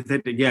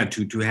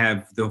 to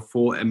have the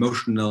full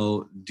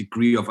emotional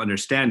degree of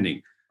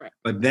understanding. Right.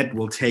 But that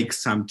will take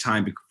some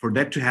time. For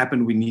that to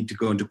happen, we need to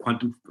go into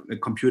quantum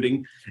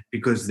computing,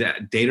 because the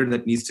data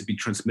that needs to be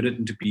transmitted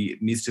and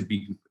needs to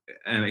be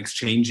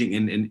exchanging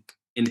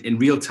in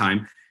real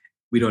time,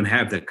 we don't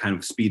have that kind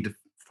of speed.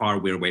 Far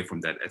we're away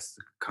from that as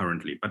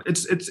currently, but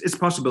it's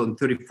possible in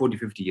 30, 40,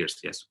 50 years.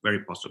 Yes, very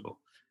possible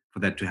for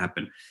that to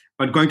happen.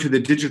 But going to the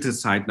digital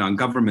side now, in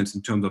governments,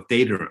 in terms of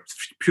data,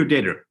 pure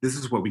data, this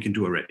is what we can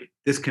do already.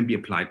 This can be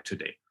applied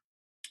today.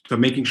 So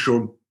making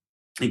sure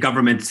a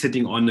government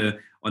sitting on a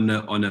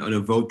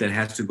vote that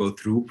has to go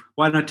through,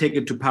 why not take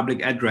it to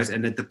public address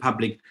and let the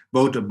public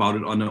vote about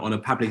it on a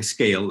public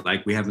scale,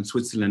 like we have in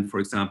Switzerland, for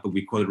example.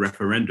 We call it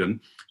referendum.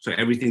 So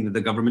everything that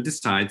the government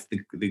decides,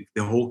 the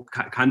whole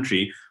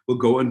country will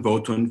go and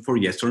vote on for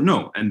yes or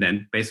no, and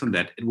then based on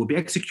that, it will be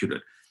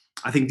executed.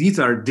 I think these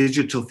are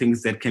digital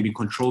things that can be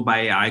controlled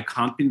by AI,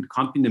 can't be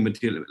in the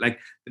material. Like,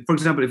 for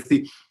example, if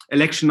the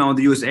election now in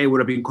the USA would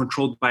have been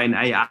controlled by an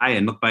AI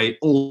and not by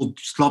old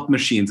slot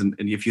machines, and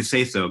if you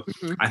say so,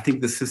 I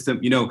think the system,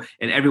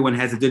 and everyone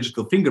has a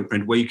digital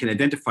fingerprint where you can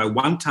identify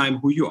one time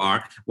who you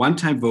are, one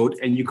time vote,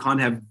 and you can't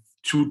have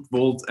two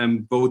votes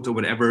or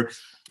whatever,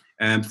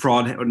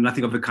 fraud or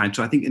nothing of the kind.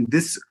 So I think in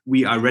this,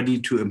 we are ready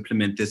to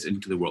implement this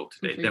into the world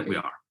today, that we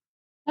are.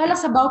 Tell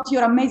us about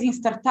your amazing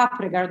startup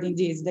regarding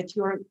this, that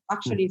you're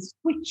actually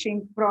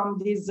switching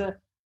from this,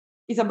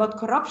 is about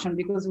corruption,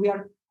 because we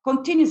are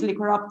continuously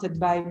corrupted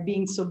by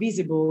being so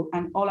visible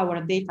and all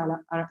our data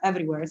are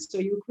everywhere. So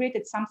you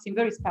created something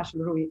very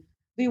special, Rui.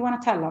 Do you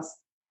want to tell us?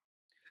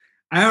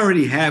 I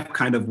already have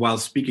kind of while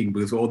speaking,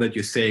 because all that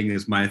you're saying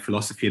is my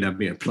philosophy and I've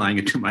been applying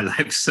it to my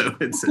life. So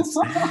it's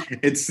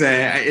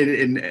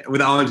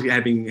without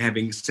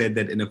having said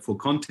that in a full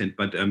content.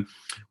 But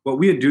what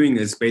we are doing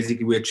is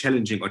basically we're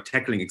challenging or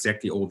tackling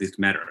exactly all these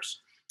matters.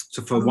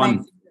 So for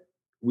one,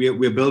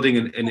 we're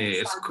building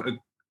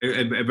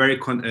a very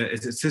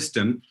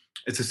system.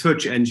 It's a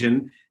search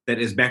engine that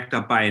is backed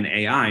up by an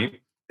AI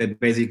that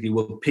basically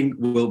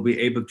will be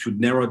able to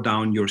narrow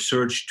down your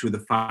search to the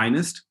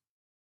finest.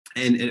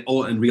 And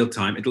all in real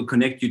time. It'll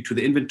connect you to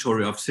the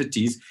inventory of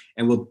cities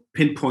and will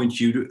pinpoint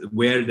you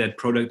where that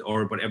product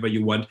or whatever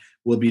you want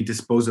will be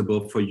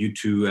disposable for you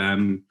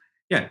to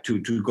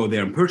go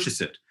there and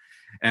purchase it.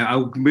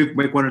 I'll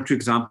make one or two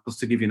examples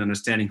to give you an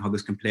understanding how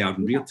this can play out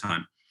in real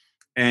time.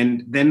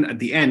 And then at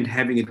the end,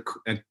 having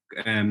it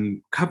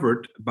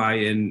covered by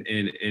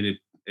a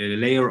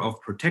layer of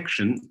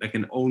protection, like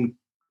an own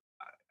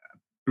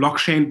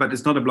blockchain, but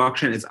it's not a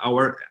blockchain, it's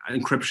our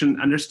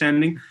encryption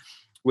understanding,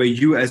 where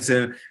you as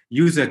a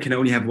user can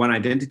only have one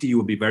identity. You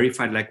will be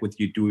verified like what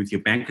you do with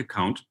your bank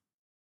account.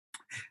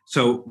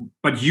 So,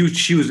 but you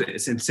choose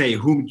and say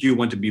whom do you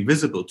want to be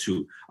visible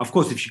to. Of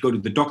course, if you go to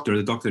the doctor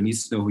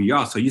needs to know who you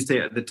are. So you say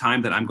at the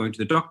time that I'm going to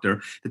the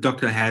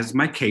doctor has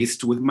my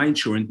case with my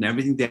insurance and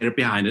everything there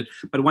behind it.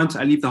 But once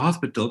I leave the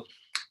hospital,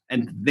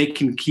 and they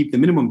can keep the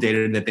minimum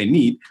data that they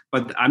need,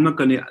 but I'm not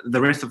going to,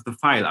 the rest of the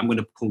file, I'm going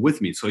to pull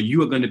with me. So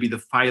you are going to be the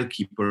file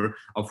keeper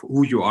of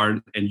who you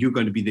are, and you're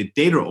going to be the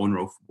data owner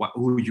of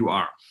who you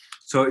are.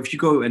 So if you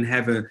go and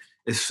have a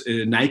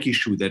Nike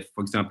shoe that, for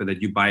example, that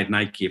you buy at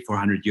Nike for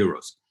 100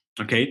 euros,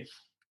 okay?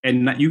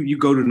 And you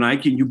go to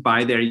Nike and you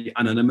buy their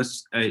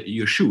anonymous,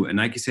 your shoe, and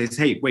Nike says,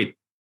 hey, wait,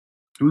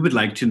 we would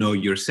like to know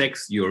your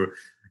sex, your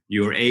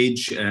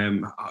age,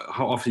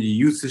 how often you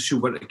use the shoe,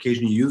 what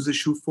occasion you use the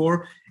shoe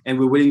for, and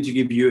we're willing to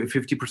give you a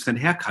 50%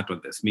 haircut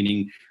on this,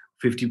 meaning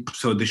 50.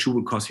 So the shoe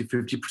will cost you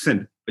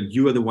 50%, but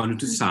you are the one who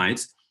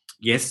decides,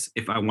 yes,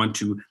 if I want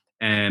to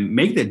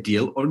make that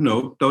deal or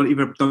no,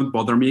 don't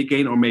bother me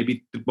again, or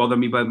maybe bother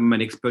me by my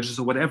next purchase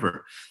or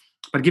whatever.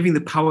 But giving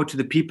the power to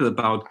the people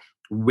about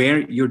where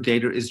your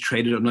data is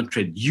traded or not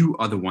traded, you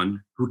are the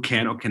one who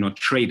can or cannot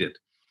trade it.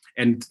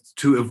 And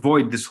to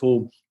avoid this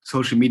whole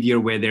social media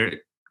where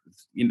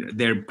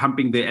they're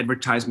pumping the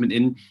advertisement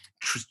in,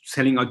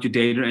 selling out your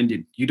data,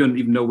 and you don't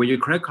even know where your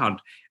credit card,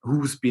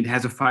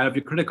 has a file of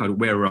your credit card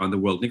where around the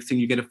world. Next thing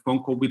you get a phone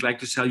call, we'd like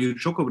to sell you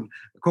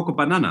cocoa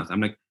bananas. I'm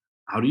like,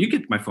 how do you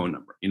get my phone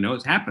number?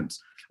 It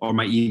happens, or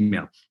my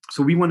email.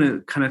 So we want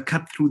to kind of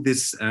cut through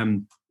this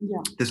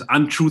this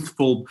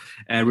untruthful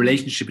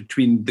relationship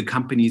between the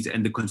companies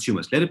and the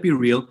consumers. Let it be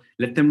real.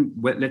 Let them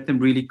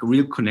really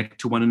connect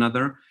to one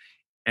another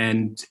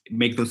and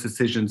make those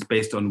decisions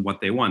based on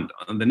what they want.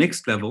 On the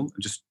next level,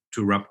 just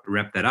to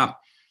wrap that up.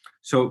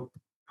 So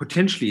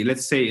potentially,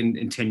 let's say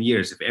in 10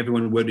 years, if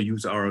everyone were to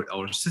use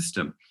our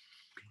system,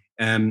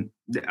 I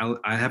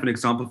have an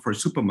example for a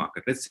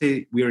supermarket. Let's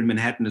say we're in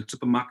Manhattan, a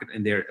supermarket,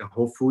 and there are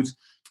Whole Foods,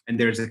 and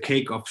there's a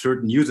cake of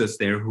certain users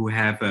there who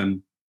have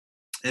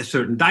a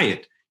certain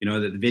diet. The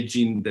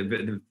veggie,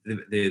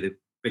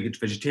 the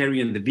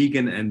vegetarian, the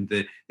vegan, and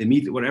the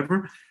meat,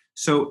 whatever.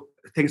 So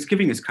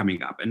Thanksgiving is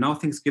coming up, and now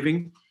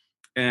Thanksgiving,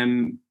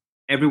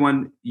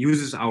 everyone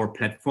uses our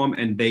platform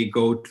and they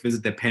go to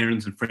visit their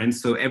parents and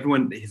friends. So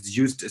everyone has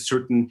used it's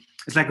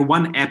like a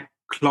one app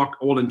clock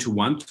all into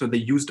one. So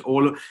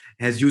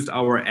has used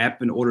our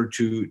app in order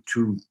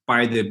to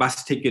buy the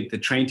bus ticket, the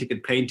train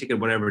ticket, plane ticket,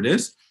 whatever it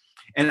is.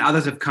 And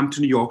others have come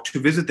to New York to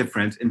visit their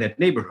friends in that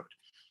neighborhood.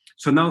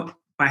 So now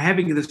by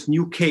having this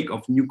new cake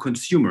of new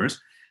consumers,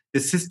 the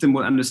system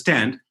will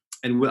understand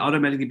and will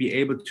automatically be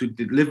able to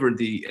deliver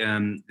the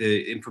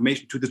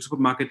information to the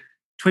supermarket.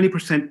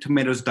 20%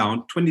 tomatoes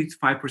down,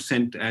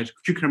 25%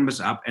 cucumbers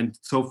up, and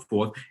so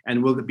forth,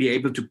 and will be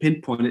able to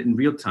pinpoint it in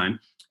real time.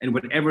 And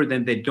whatever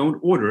then they don't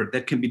order,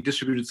 that can be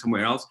distributed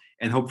somewhere else,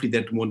 and hopefully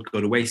that won't go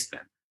to waste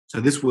then.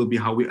 So this will be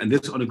and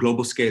this on a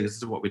global scale, this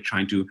is what we're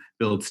trying to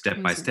build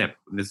step by step.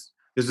 This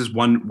is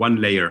one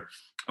layer.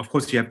 Of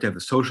course, you have to have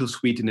a social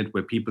suite in it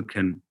where people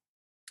can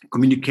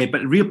communicate,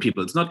 but real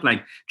people. It's not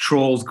like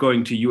trolls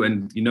going to you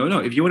and no.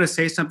 If you want to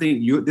say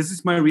something, this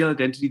is my real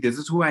identity. This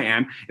is who I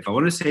am. If I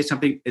want to say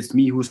something, it's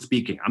me who's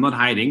speaking. I'm not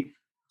hiding.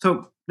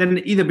 So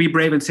then either be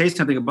brave and say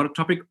something about a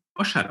topic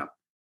or shut up.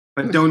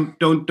 but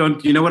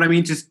don't. You know what I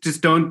mean?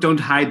 Just don't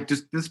hide.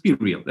 Just be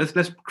real.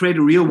 Let's create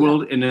a real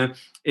world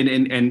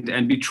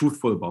and be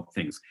truthful about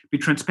things. Be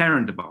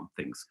transparent about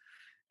things.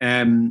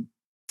 And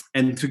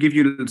to give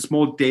you a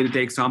small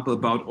day-to-day example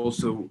about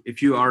also,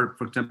 if you are,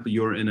 for example,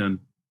 you're at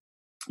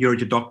your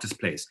doctor's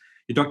place.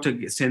 Your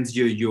doctor sends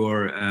you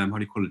your how do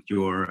you call it,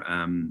 your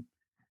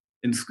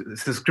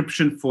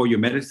subscription for your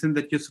medicine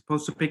that you're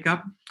supposed to pick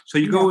up. So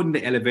you go in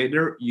the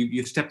elevator,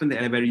 you step in the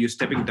elevator, you're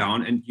stepping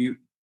down, and you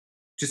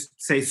just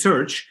say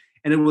search,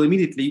 and it will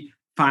immediately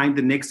find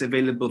the next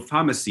available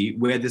pharmacy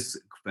where this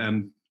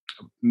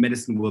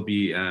medicine will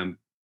be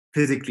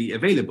physically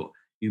available.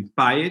 You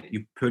buy it,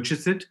 you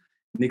purchase it.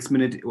 Next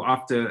minute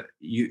after,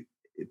 you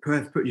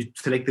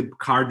select the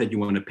card that you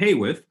want to pay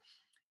with,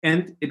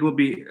 and it will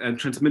be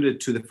transmitted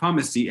to the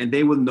pharmacy, and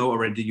they will know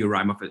already your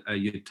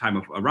time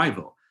of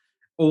arrival,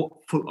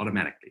 all full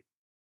automatically.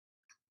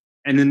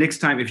 And the next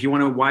time, if you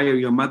want to wire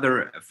your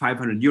mother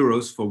 500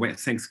 euros for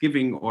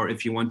Thanksgiving, or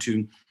if you want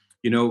to,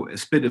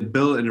 split a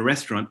bill in a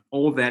restaurant,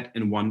 all that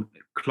in one,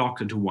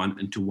 clocked into one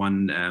into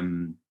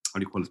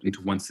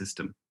one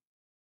system.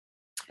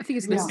 I think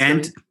it's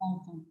necessary.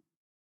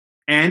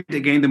 And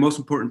again, the most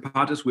important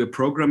part is we're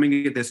programming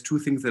it. There's two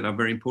things that are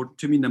very important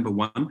to me. Number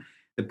one,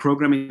 the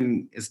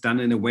programming is done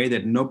in a way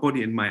that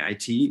nobody in my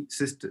IT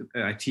system,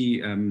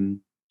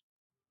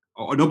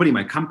 or nobody in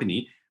my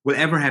company will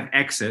ever have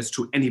access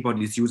to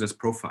anybody's user's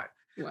profile.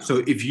 Wow.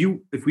 So if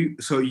you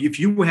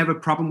have a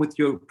problem with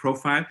your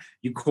profile,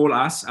 you call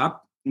us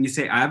up and you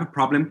say, I have a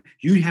problem.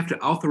 You have to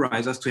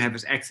authorize us to have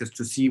this access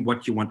to see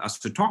what you want us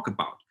to talk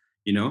about,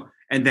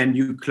 and then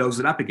you close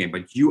it up again.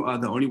 But you are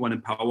the only one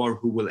in power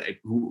who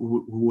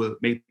will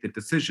make the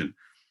decision.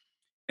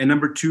 And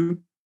number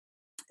two,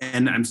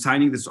 and I'm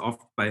signing this off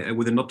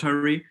with a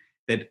notary,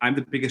 that I'm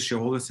the biggest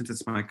shareholder since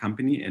it's my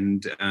company,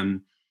 and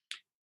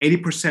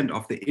 80%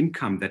 of the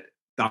income that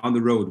down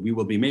the road we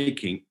will be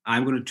making,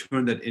 I'm going to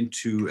turn that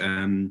into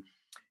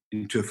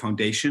a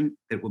foundation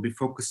that will be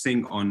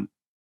focusing on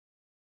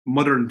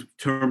modern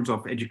terms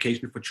of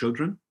education for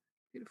children.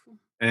 Beautiful.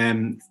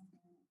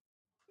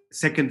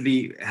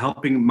 Secondly,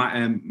 helping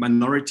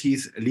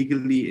minorities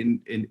legally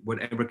in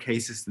whatever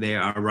cases they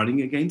are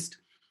running against.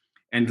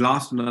 And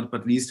last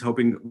but least,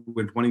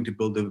 wanting to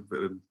build a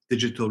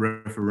digital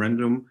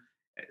referendum,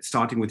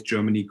 starting with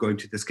Germany, going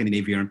to the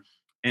Scandinavia,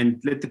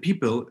 and let the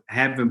people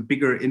have a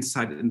bigger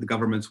insight in the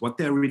governments, what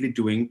they're really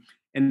doing.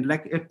 And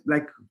like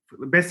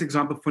the best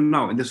example for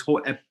now, in this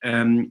whole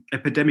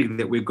epidemic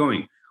that we're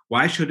going,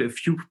 why should a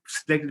few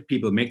selected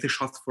people make the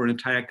shots for an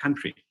entire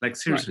country? Like,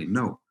 seriously,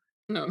 right.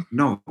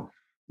 No,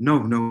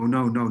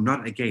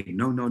 not again.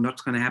 No,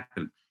 not going to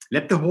happen.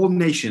 Let the whole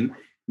nation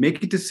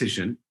make a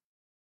decision.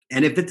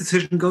 And if the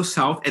decision goes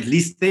south, at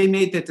least they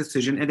made that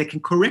decision and they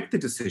can correct the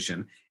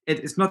decision.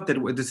 It's not that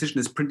a decision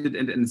is printed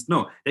and it's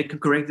they can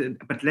correct it,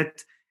 but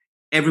let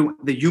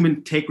the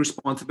human take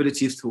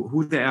responsibilities to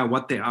who they are,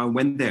 what they are,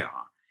 when they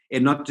are,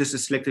 and not just a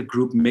selected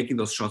group making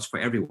those shots for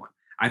everyone.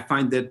 I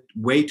find that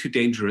way too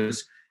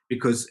dangerous,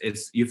 because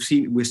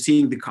we're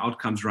seeing the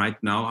outcomes right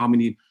now. How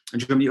many in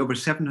Germany? Over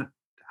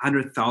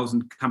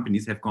 700,000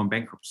 companies have gone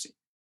bankruptcy.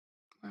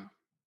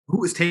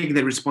 Who is taking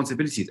their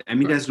responsibilities? I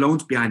mean, there's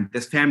loans behind,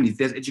 there's families,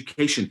 there's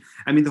education.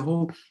 I mean,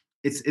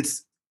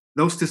 it's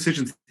those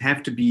decisions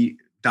have to be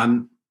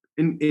done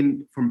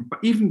from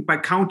even by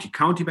county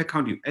by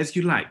county, as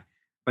you like,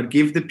 but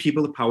give the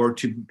people the power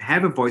to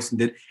have a voice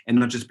in it and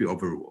not just be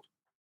overruled.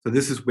 So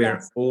this is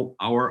where all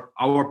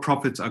our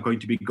profits are going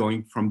to be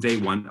going from day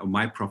one, of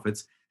my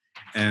profits.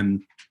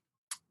 And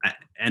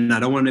I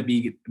don't want to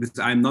be, because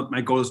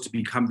my goal is to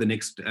become the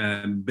next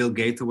Bill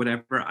Gates or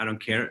whatever. I don't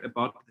care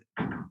about.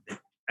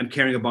 I'm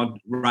caring about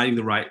righting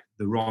the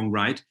wrong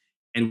right,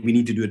 and we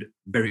need to do it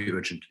very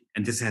urgently.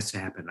 And this has to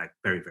happen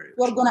very, very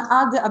urgently. You're going to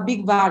add a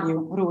big value,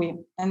 Rui,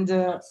 and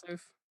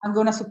I'm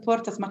going to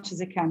support as much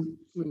as I can.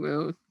 We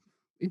will.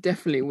 We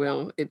definitely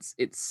will. It's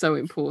so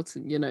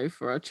important,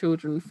 for our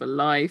children, for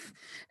life.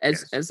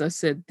 As I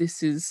said,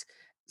 this is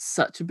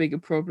such a bigger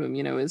problem,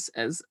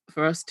 as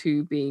for us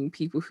two being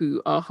people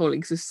who our whole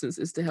existence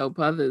is to help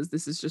others.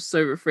 This is just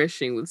so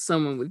refreshing with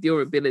someone with your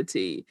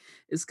ability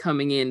is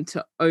coming in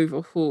to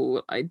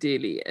overhaul,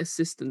 ideally, a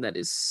system that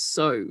is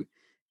so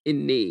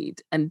in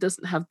need and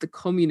doesn't have the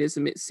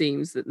communism, it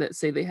seems, that, let's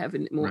say, they have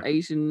in more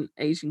Asian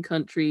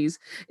countries.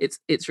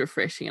 It's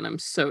refreshing, and I'm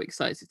so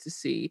excited to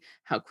see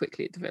how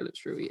quickly it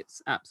develops. Really,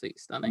 it's absolutely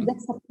stunning. And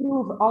that's a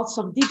proof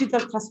also of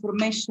digital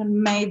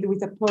transformation made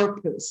with a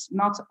purpose,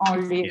 not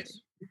only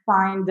to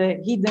find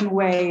hidden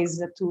ways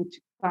to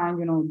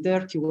find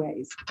dirty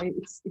ways.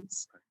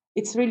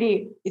 It's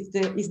really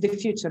the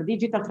future.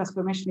 Digital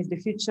transformation is the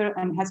future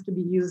and has to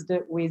be used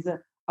with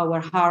our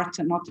heart,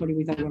 not only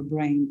with our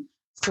brain.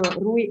 So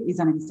Rui is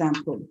an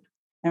example,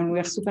 and we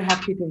are super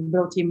happy to have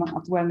brought him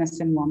at Wellness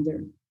and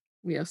Wonder.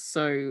 We are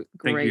so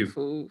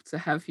grateful to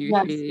have you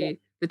here. Yes.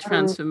 The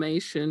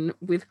transformation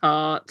with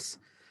heart.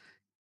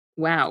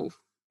 Wow.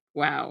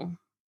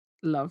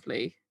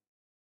 Lovely.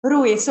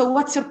 Rui, so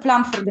what's your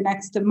plan for the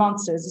next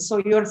months?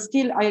 So you're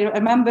still, I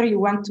remember you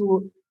went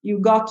to You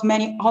got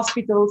many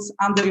hospitals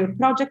under your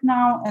project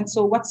now. And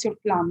so what's your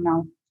plan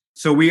now?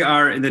 So we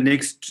are in the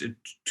next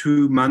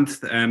 2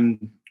 months.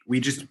 We're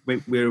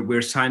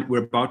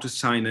about to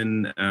sign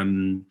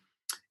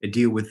a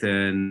deal with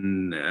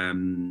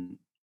an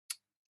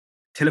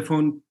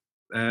telephone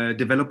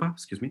developer.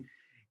 Excuse me.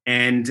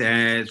 And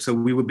so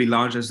we will be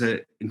launched as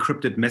an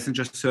encrypted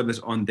messenger service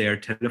on their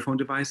telephone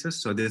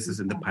devices. So this is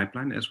in the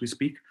pipeline as we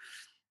speak.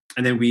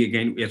 And then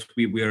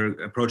we are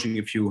approaching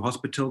a few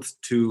hospitals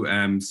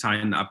to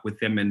sign up with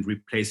them and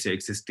replace their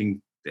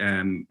existing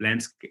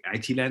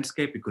IT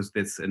landscape, because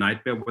that's a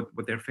nightmare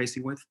what they're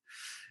facing with.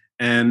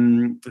 At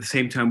the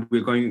same time,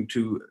 we're going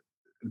to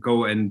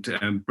go and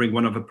bring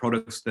one of the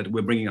products that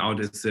we're bringing out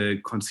as a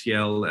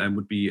Concierge,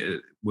 would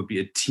be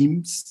a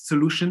Teams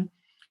solution,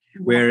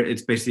 where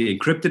it's basically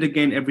encrypted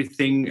again,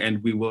 everything,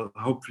 and we will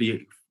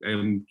hopefully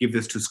give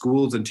this to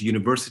schools and to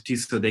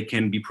universities so they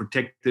can be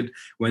protected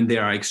when they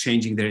are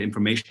exchanging their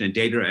information and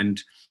data.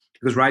 And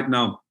because right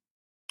now,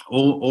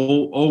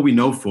 all we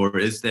know for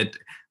is that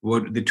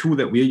what the tool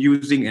that we're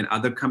using and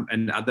other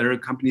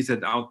companies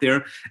that are out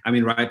there. I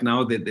mean, right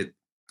now,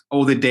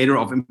 all the data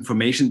of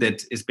information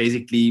that is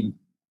basically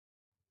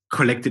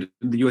collected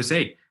in the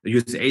USA. The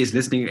USA is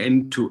listening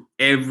into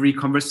every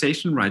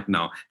conversation right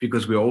now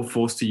because we're all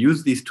forced to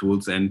use these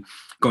tools and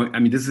going. I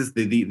mean, this is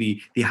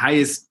the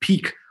highest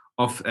peak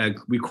of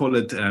we call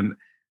it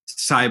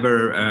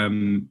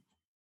cyber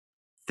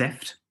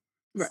theft.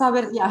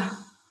 Cyber, yeah.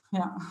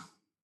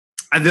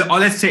 Or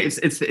let's say it's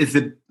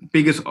the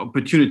biggest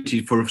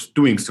opportunity for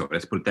doing so.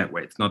 Let's put it that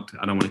way. It's not.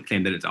 I don't want to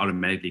claim that it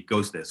automatically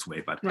goes this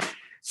way, but. Right.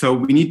 So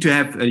we need to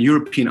have a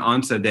European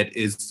answer that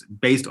is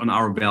based on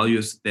our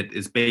values, that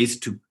is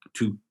based to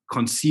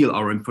conceal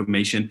our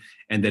information,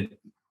 and that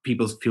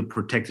people feel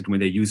protected when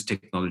they use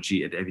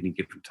technology at any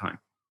given time.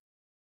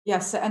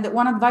 Yes, and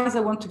one advice I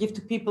want to give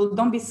to people: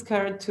 don't be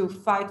scared to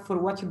fight for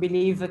what you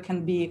believe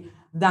can be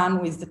done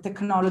with the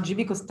technology,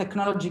 because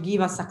technology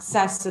gives us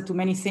access to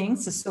many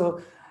things. So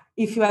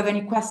if you have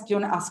any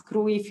question, ask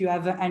Rui. If you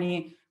have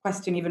any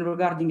question even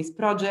regarding this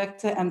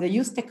project, and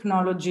use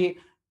technology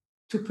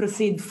to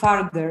proceed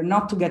further,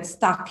 not to get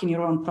stuck in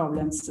your own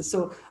problems.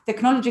 So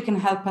technology can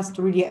help us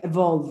to really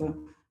evolve,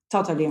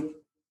 totally.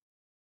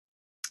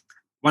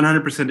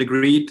 100%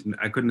 agreed.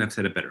 I couldn't have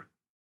said it better.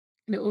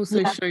 And it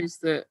also shows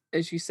that,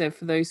 as you said,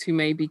 for those who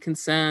may be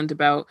concerned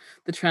about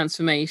the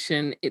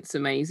transformation, it's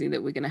amazing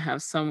that we're going to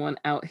have someone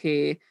out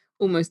here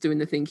almost doing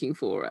the thinking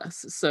for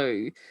us.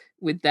 So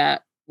with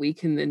that, we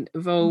can then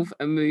evolve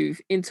and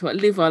move into it,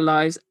 live our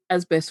lives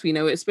as best we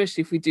know it,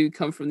 especially if we do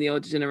come from the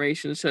older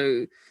generation.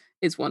 So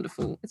it's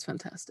wonderful. It's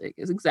fantastic.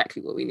 It's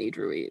exactly what we need,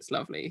 Rui. It's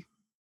lovely.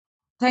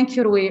 Thank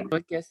you, Rui. I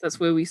guess that's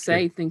where we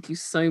say thank you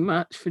so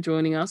much for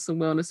joining us on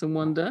Wellness and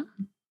Wonder.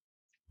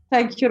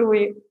 Thank you,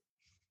 Rui.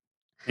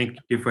 Thank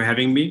you for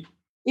having me.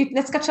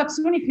 Let's catch up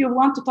soon if you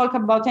want to talk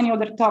about any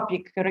other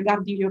topic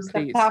regarding your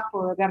startup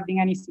or regarding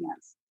anything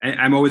else.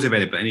 I'm always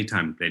available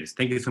anytime, ladies.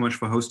 Thank you so much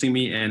for hosting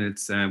me, and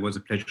it was a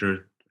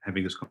pleasure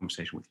having this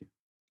conversation with you.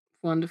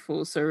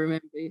 Wonderful. So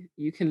remember,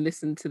 you can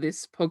listen to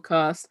this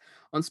podcast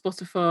on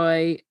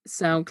Spotify,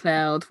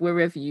 SoundCloud,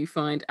 wherever you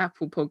find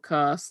Apple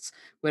Podcasts,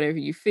 whatever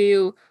you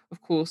feel.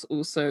 Of course,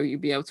 also you'll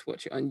be able to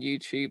watch it on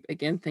YouTube.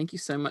 Again, thank you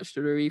so much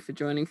to Rui for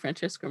joining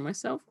Francesca and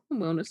myself on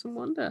Wellness and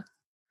Wonder.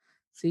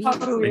 See you.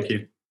 Thank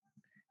you.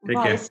 Take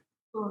care.